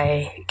feel like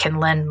I can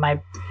lend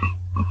my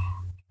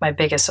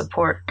biggest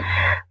support.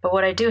 But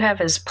what I do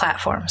have is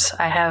platforms.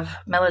 I have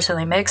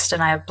Militantly Mixed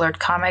and I have Blurred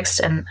Comics,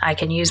 and I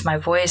can use my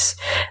voice.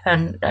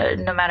 And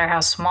no matter how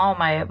small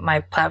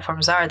my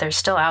platforms are, they're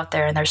still out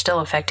there and they're still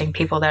affecting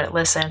people that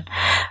listen.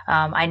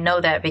 I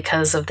know that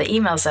because of the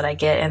emails that I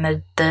get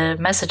and the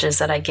messages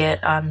that I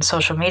get on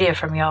social media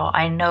from y'all.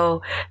 I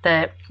know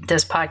that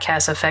this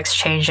podcast affects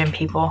change in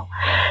people.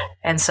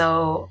 And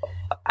so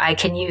I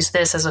can use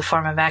this as a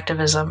form of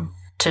activism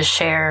to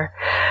share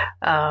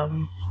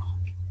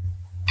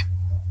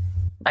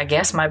I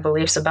guess my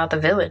beliefs about the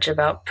village,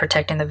 about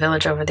protecting the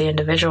village over the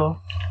individual.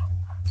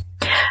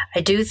 I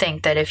do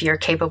think that if you're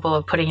capable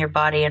of putting your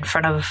body in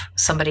front of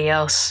somebody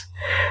else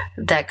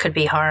that could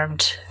be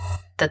harmed,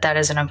 that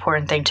is an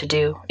important thing to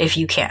do if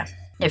you can,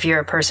 if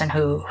you're a person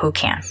who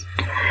can.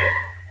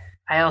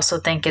 I also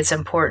think it's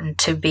important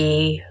to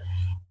be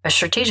a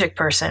strategic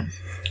person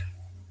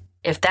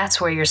if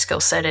that's where your skill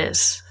set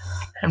is,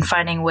 and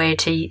finding a way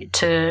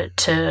to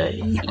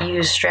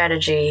use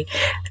strategy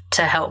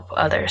to help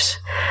others.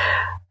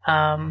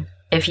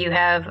 If you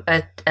have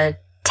a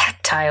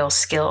tactile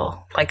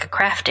skill, like a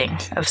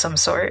crafting of some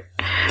sort,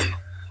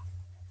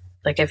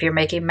 like if you're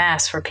making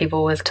masks for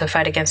people to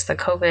fight against the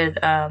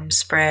COVID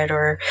spread,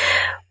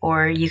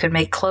 or you can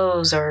make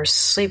clothes or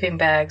sleeping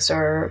bags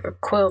or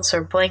quilts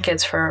or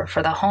blankets for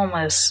the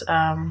homeless,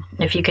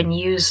 if you can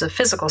use a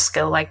physical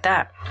skill like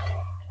that,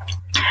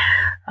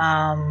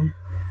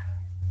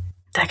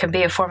 that can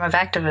be a form of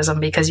activism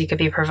because you could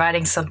be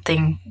providing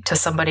something to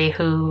somebody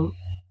who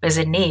is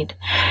in need.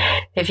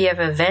 If you have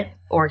event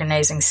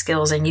organizing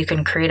skills and you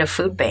can create a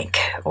food bank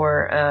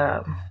or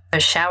a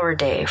shower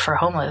day for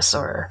homeless,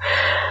 or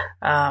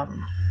a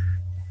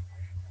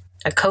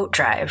coat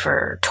drive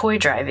or toy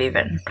drive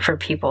even for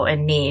people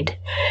in need,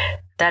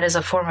 that is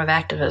a form of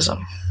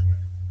activism.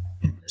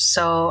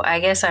 So I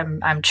guess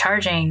I'm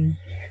charging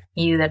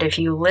you that if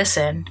you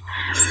listen,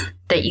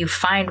 that you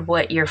find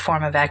what your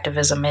form of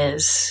activism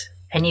is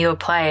and you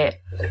apply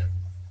it,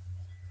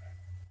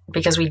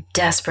 because we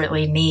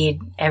desperately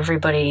need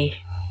everybody,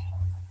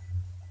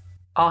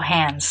 all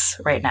hands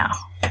right now,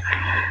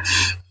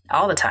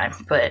 all the time,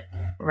 but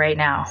right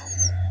now,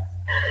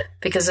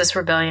 because this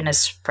rebellion is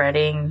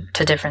spreading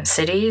to different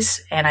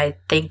cities. And I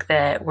think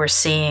that we're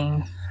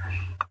seeing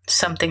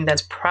something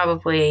that's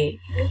probably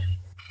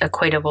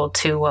equatable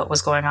to what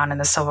was going on in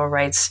the civil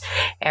rights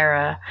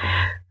era.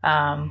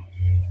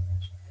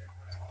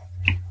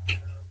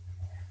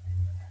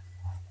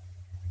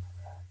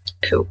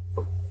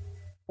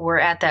 We're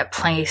at that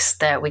place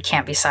that we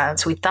can't be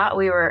silenced. We thought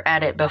we were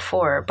at it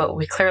before, but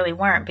we clearly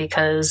weren't,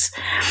 because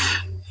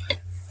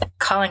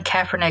Colin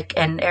Kaepernick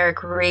and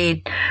Eric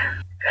Reed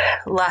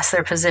lost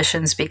their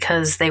positions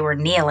because they were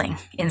kneeling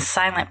in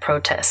silent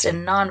protest,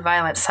 in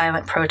nonviolent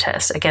silent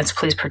protest against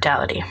police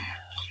brutality.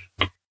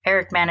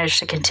 Eric managed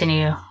to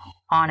continue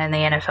on in the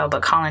NFL,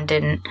 but Colin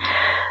didn't.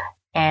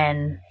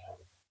 And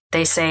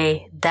they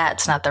say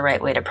that's not the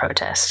right way to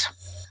protest.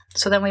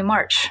 So then we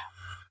march.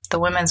 The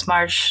Women's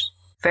March,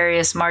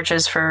 various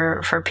marches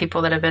for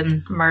people that have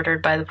been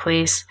murdered by the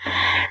police.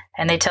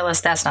 And they tell us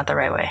that's not the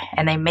right way.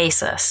 And they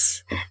mace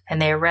us. And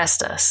they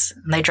arrest us.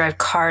 And they drive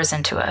cars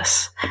into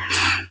us.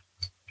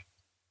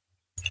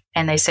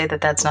 And they say that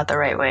that's not the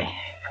right way.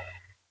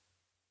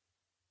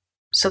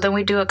 So then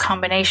we do a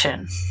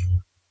combination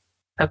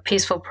of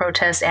peaceful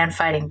protest and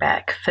fighting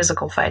back,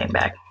 physical fighting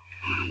back.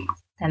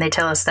 And they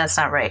tell us that's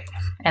not right.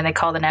 And they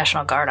call the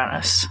National Guard on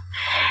us.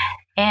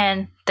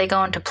 And they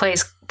go into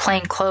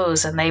plain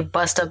clothes and they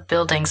bust up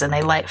buildings and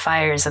they light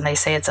fires and they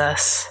say it's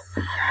us.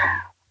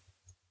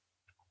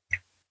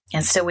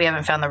 And still we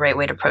haven't found the right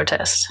way to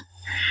protest.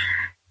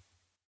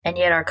 And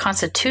yet our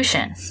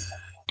Constitution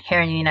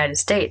here in the United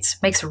States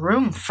makes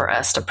room for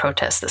us to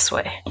protest this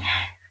way.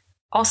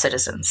 All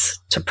citizens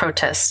to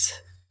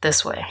protest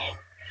this way.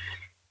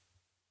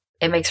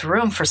 It makes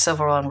room for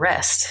civil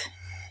unrest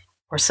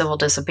or civil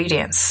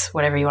disobedience,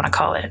 whatever you want to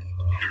call it.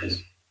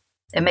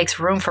 It makes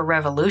room for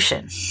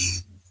revolution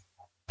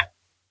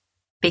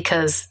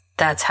because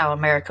that's how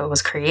America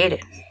was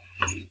created.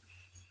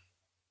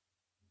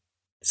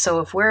 So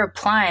if we're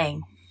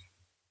applying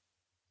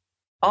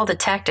all the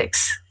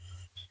tactics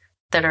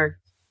that are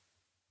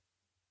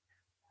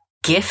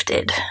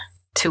gifted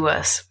to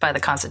us by the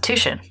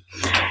Constitution,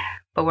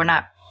 but we're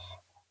not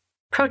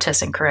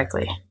protesting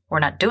correctly, we're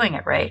not doing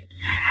it right,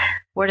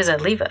 where does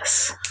that leave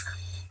us?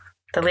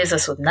 That leaves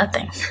us with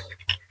nothing.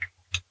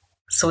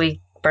 So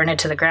we burn it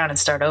to the ground and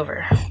start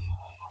over.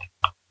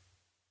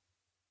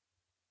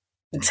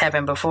 It's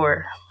happened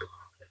before.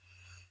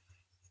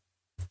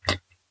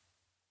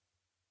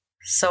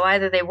 So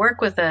either they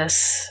work with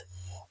us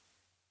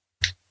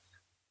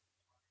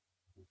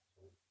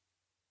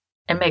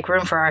and make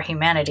room for our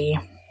humanity,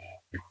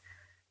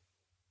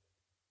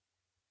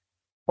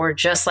 or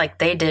just like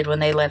they did when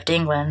they left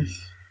England,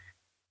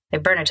 they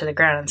burn it to the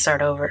ground and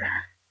start over.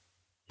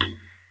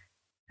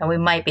 And we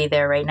might be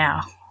there right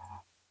now.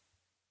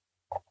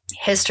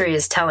 History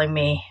is telling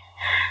me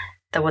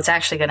that what's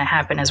actually going to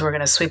happen is we're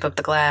going to sweep up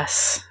the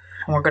glass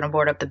and we're going to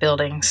board up the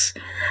buildings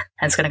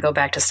and it's going to go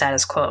back to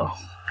status quo.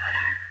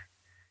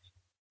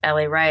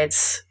 LA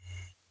riots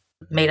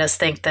made us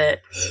think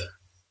that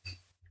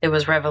it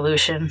was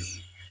revolution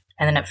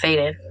and then it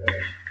faded.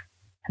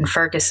 And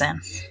Ferguson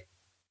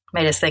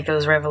made us think it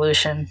was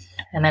revolution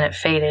and then it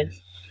faded.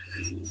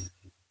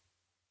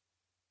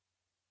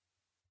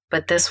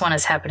 But this one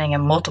is happening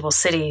in multiple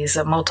cities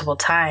at multiple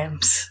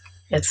times.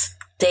 It's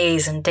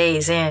days and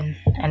days in,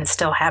 and it's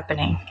still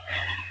happening.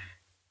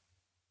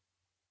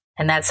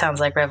 And that sounds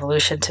like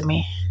revolution to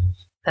me.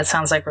 That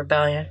sounds like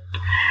rebellion.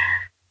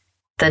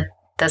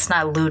 That's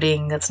not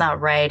looting, that's not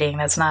rioting,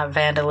 that's not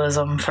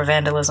vandalism for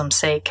vandalism's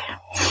sake.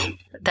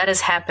 That is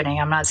happening.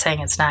 I'm not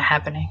saying it's not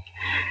happening.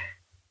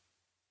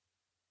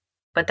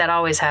 But that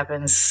always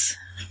happens.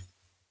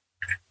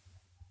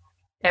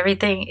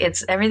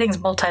 Everything's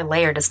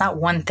multi-layered. It's not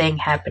one thing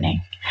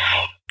happening.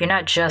 You're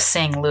not just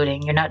seeing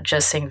looting. You're not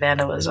just seeing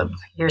vandalism.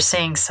 You're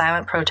seeing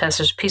silent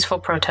protesters, peaceful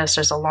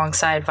protesters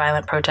alongside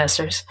violent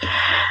protesters.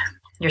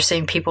 You're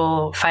seeing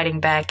people fighting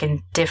back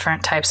in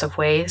different types of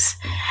ways.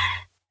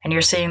 And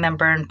you're seeing them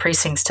burn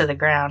precincts to the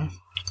ground.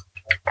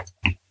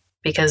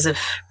 Because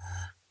if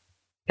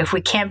we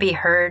can't be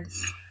heard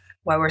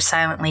while we're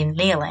silently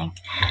kneeling,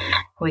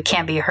 we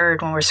can't be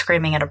heard when we're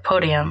screaming at a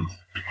podium,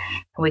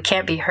 we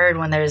can't be heard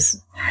when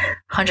there's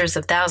hundreds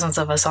of thousands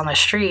of us on the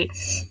street,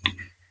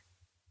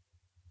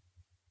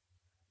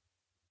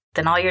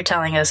 then all you're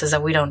telling us is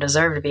that we don't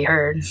deserve to be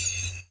heard.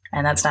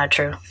 And that's not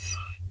true.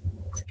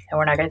 And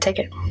we're not going to take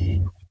it.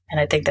 And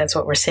I think that's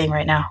what we're seeing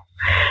right now.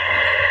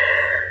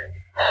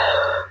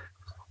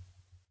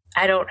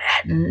 I don't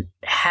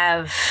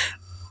have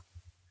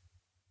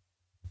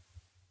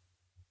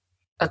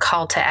a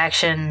call to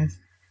action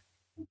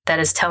that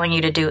is telling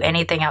you to do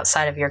anything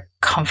outside of your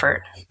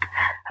comfort.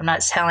 I'm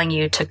not telling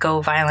you to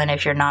go violent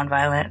if you're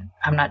nonviolent.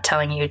 I'm not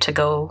telling you to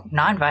go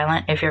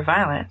nonviolent if you're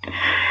violent.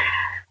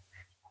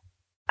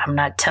 I'm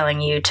not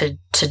telling you to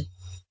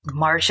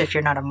march if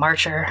you're not a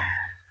marcher.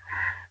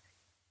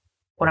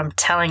 What I'm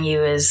telling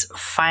you is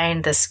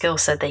find the skill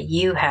set that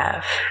you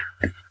have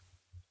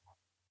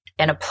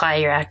and apply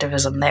your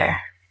activism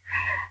there.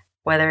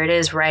 Whether it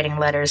is writing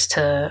letters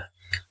to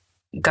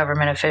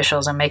government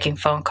officials and making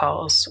phone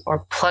calls,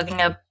 or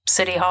plugging up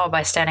City Hall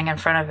by standing in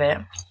front of it,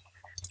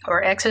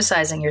 or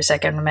exercising your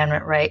Second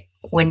Amendment right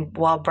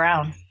while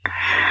brown,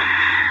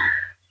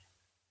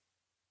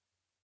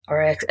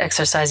 or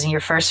exercising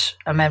your First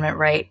Amendment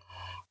right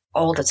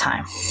all the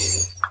time,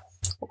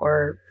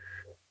 or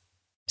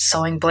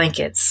sewing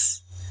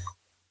blankets,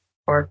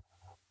 or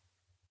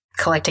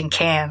collecting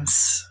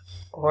cans,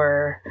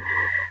 or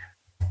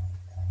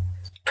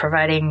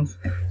providing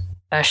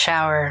a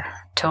shower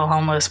to a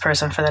homeless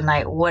person for the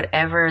night.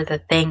 Whatever the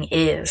thing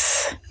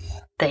is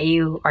that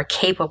you are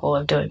capable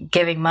of doing,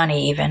 giving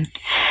money even,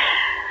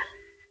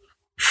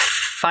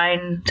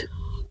 find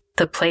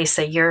the place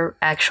that your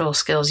actual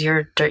skills,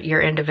 your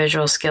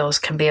individual skills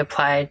can be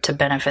applied to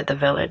benefit the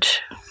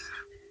village.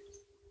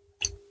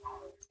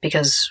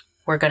 Because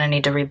we're going to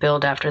need to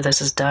rebuild after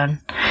this is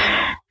done,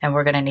 and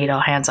we're going to need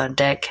all hands on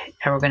deck,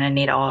 and we're going to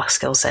need all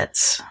skill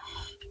sets.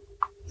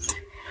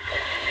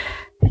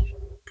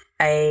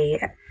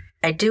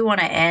 I do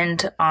want to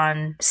end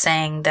on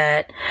saying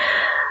that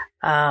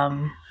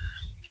I'm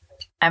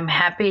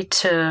happy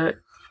to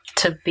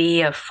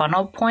be a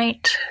funnel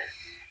point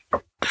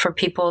for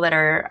people that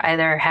are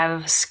either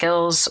have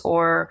skills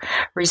or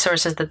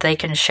resources that they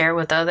can share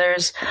with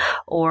others,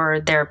 or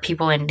there are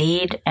people in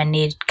need and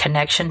need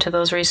connection to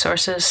those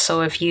resources.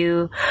 So if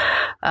you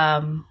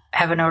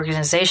have an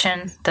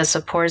organization that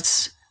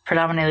supports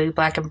predominantly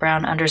Black and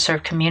brown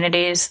underserved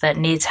communities that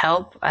needs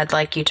help, I'd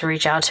like you to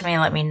reach out to me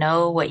and let me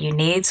know what you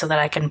need so that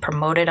I can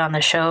promote it on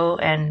the show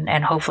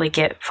and hopefully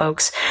get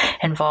folks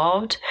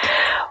involved.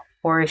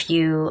 Or if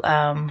you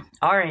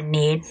are in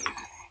need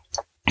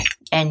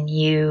and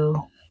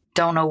you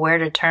don't know where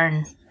to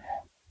turn,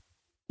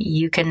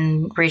 you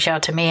can reach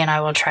out to me and I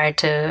will try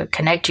to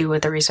connect you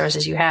with the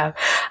resources you have.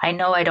 I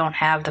know I don't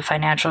have the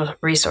financial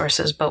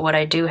resources, but what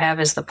I do have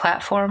is the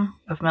platform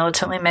of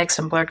Militantly Mixed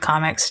and Blurred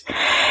Comics.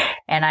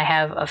 And I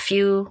have a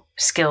few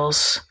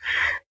skills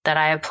that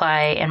I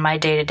apply in my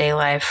day-to-day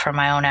life for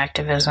my own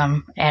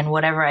activism. And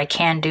whatever I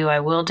can do,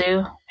 I will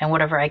do. And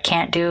whatever I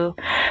can't do,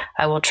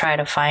 I will try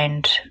to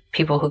find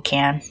people who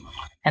can.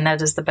 And that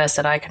is the best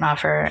that I can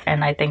offer.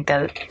 And I think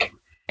that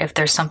if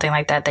there's something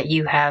like that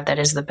you have that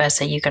is the best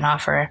that you can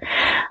offer,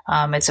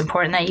 it's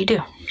important that you do.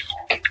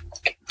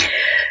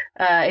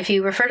 If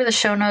you refer to the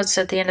show notes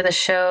at the end of the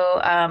show,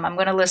 I'm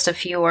going to list a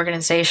few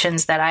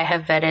organizations that I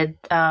have vetted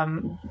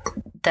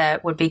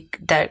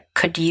that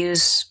could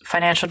use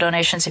financial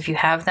donations if you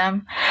have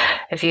them,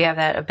 if you have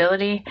that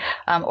ability,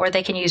 or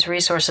they can use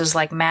resources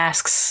like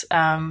masks,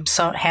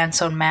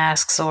 hand-sewn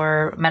masks,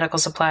 or medical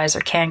supplies,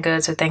 or canned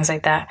goods, or things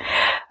like that.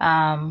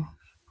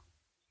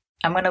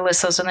 I'm going to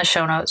list those in the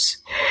show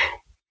notes.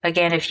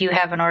 Again, if you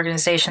have an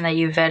organization that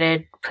you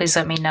vetted, please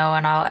let me know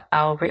and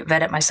I'll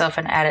vet it myself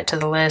and add it to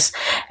the list.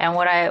 And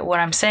what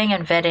I'm saying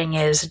in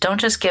vetting is, don't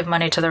just give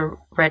money to the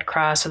Red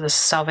Cross or the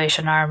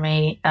Salvation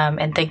Army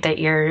and think that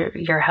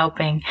you're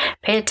helping.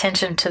 Pay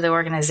attention to the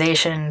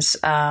organization's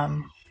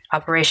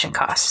operation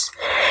costs.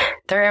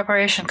 Their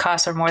operation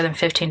costs are more than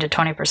 15 to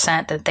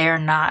 20%, that they are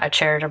not a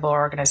charitable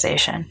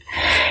organization.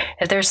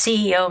 If their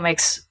CEO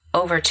makes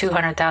over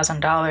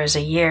 $200,000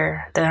 a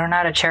year, they're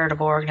not a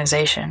charitable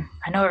organization.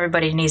 I know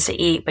everybody needs to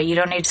eat, but you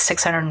don't need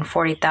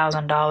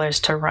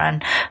 $640,000 to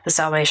run the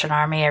Salvation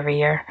Army every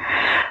year.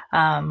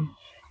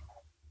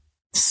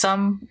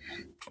 Some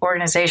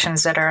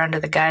organizations that are under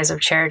the guise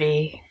of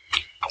charity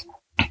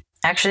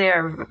actually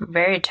are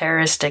very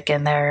terroristic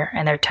in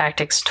their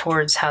tactics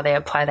towards how they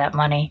apply that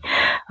money,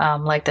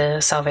 like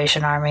the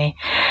Salvation Army.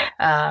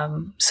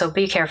 So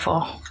be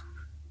careful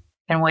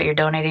in what you're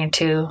donating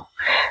to,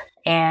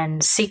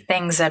 and seek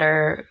things that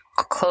are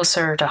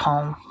closer to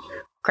home.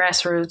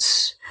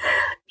 Grassroots,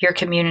 your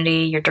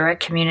community, your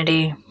direct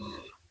community,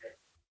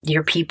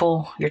 your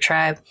people, your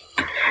tribe,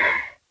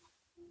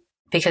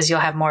 because you'll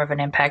have more of an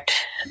impact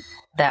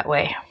that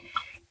way.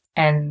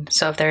 And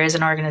so if there is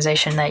an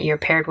organization that you're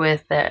paired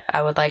with that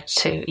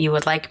you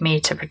would like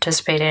me to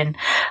participate in,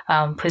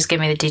 please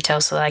give me the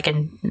details so that I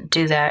can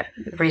do that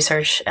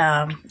research,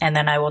 and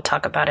then I will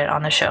talk about it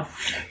on the show.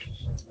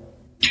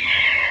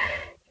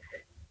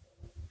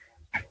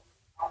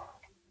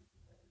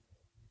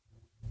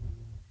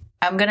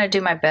 I'm going to do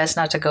my best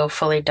not to go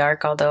fully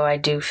dark, although I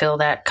do feel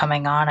that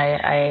coming on.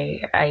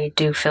 I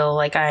do feel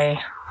like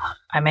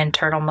I'm in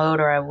turtle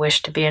mode, or I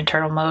wish to be in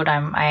turtle mode.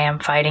 I am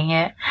fighting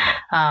it.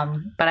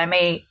 But I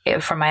may,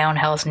 for my own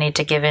health, need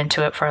to give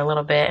into it for a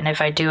little bit. And if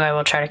I do, I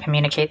will try to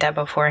communicate that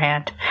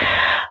beforehand.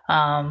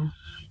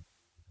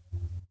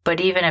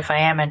 But even if I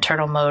am in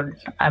turtle mode,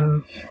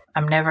 I'm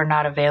never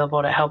not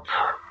available to help.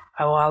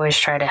 I will always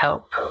try to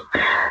help.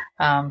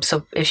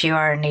 So if you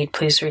are in need,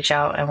 please reach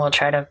out and we'll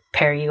try to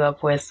pair you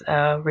up with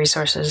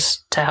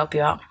resources to help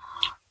you out.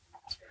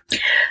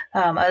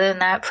 Other than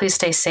that, please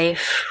stay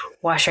safe.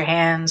 Wash your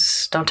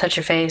hands. Don't touch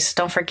your face.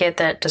 Don't forget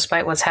that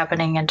despite what's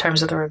happening in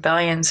terms of the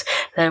rebellions,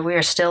 that we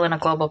are still in a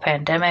global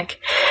pandemic,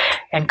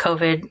 and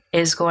COVID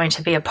is going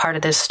to be a part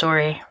of this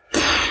story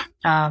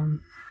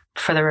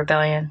for the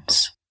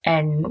rebellions.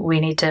 And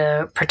we need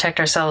to protect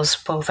ourselves,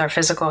 both our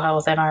physical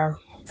health and our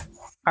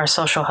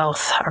social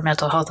health, our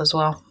mental health as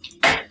well.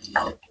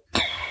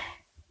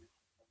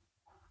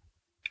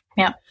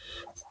 Yeah,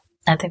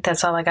 I think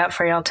that's all I got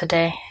for y'all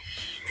today.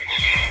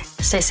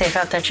 Stay safe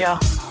out there, y'all.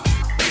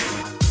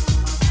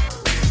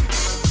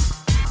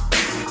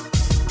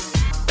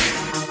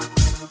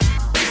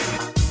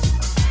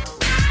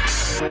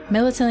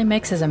 Militantly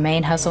Mixed is a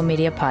Main Hustle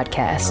Media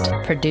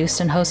podcast, produced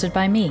and hosted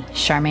by me,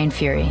 Charmaine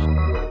Fury.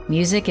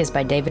 Music is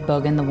by David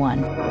Bogan the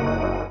One.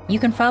 You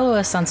can follow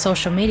us on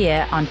social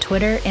media on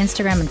Twitter,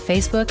 Instagram, and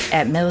Facebook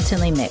at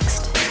Militantly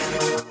Mixed.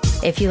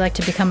 If you'd like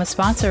to become a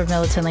sponsor of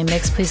Militantly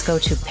Mixed, please go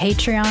to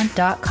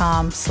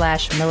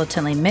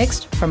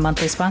patreon.com/militantlymixed for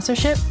monthly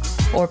sponsorship,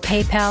 or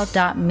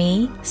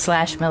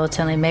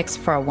paypal.me/militantlymixed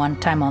for a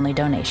one-time only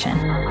donation.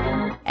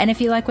 And if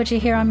you like what you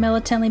hear on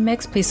Militantly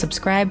Mixed, please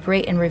subscribe,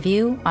 rate, and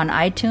review on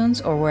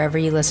iTunes or wherever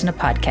you listen to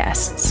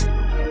podcasts.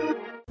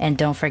 And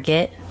don't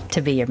forget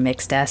to be your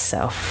mixed-ass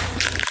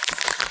self.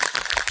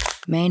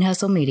 Main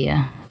Hustle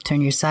Media.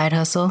 Turn your side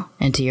hustle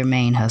into your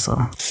main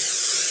hustle.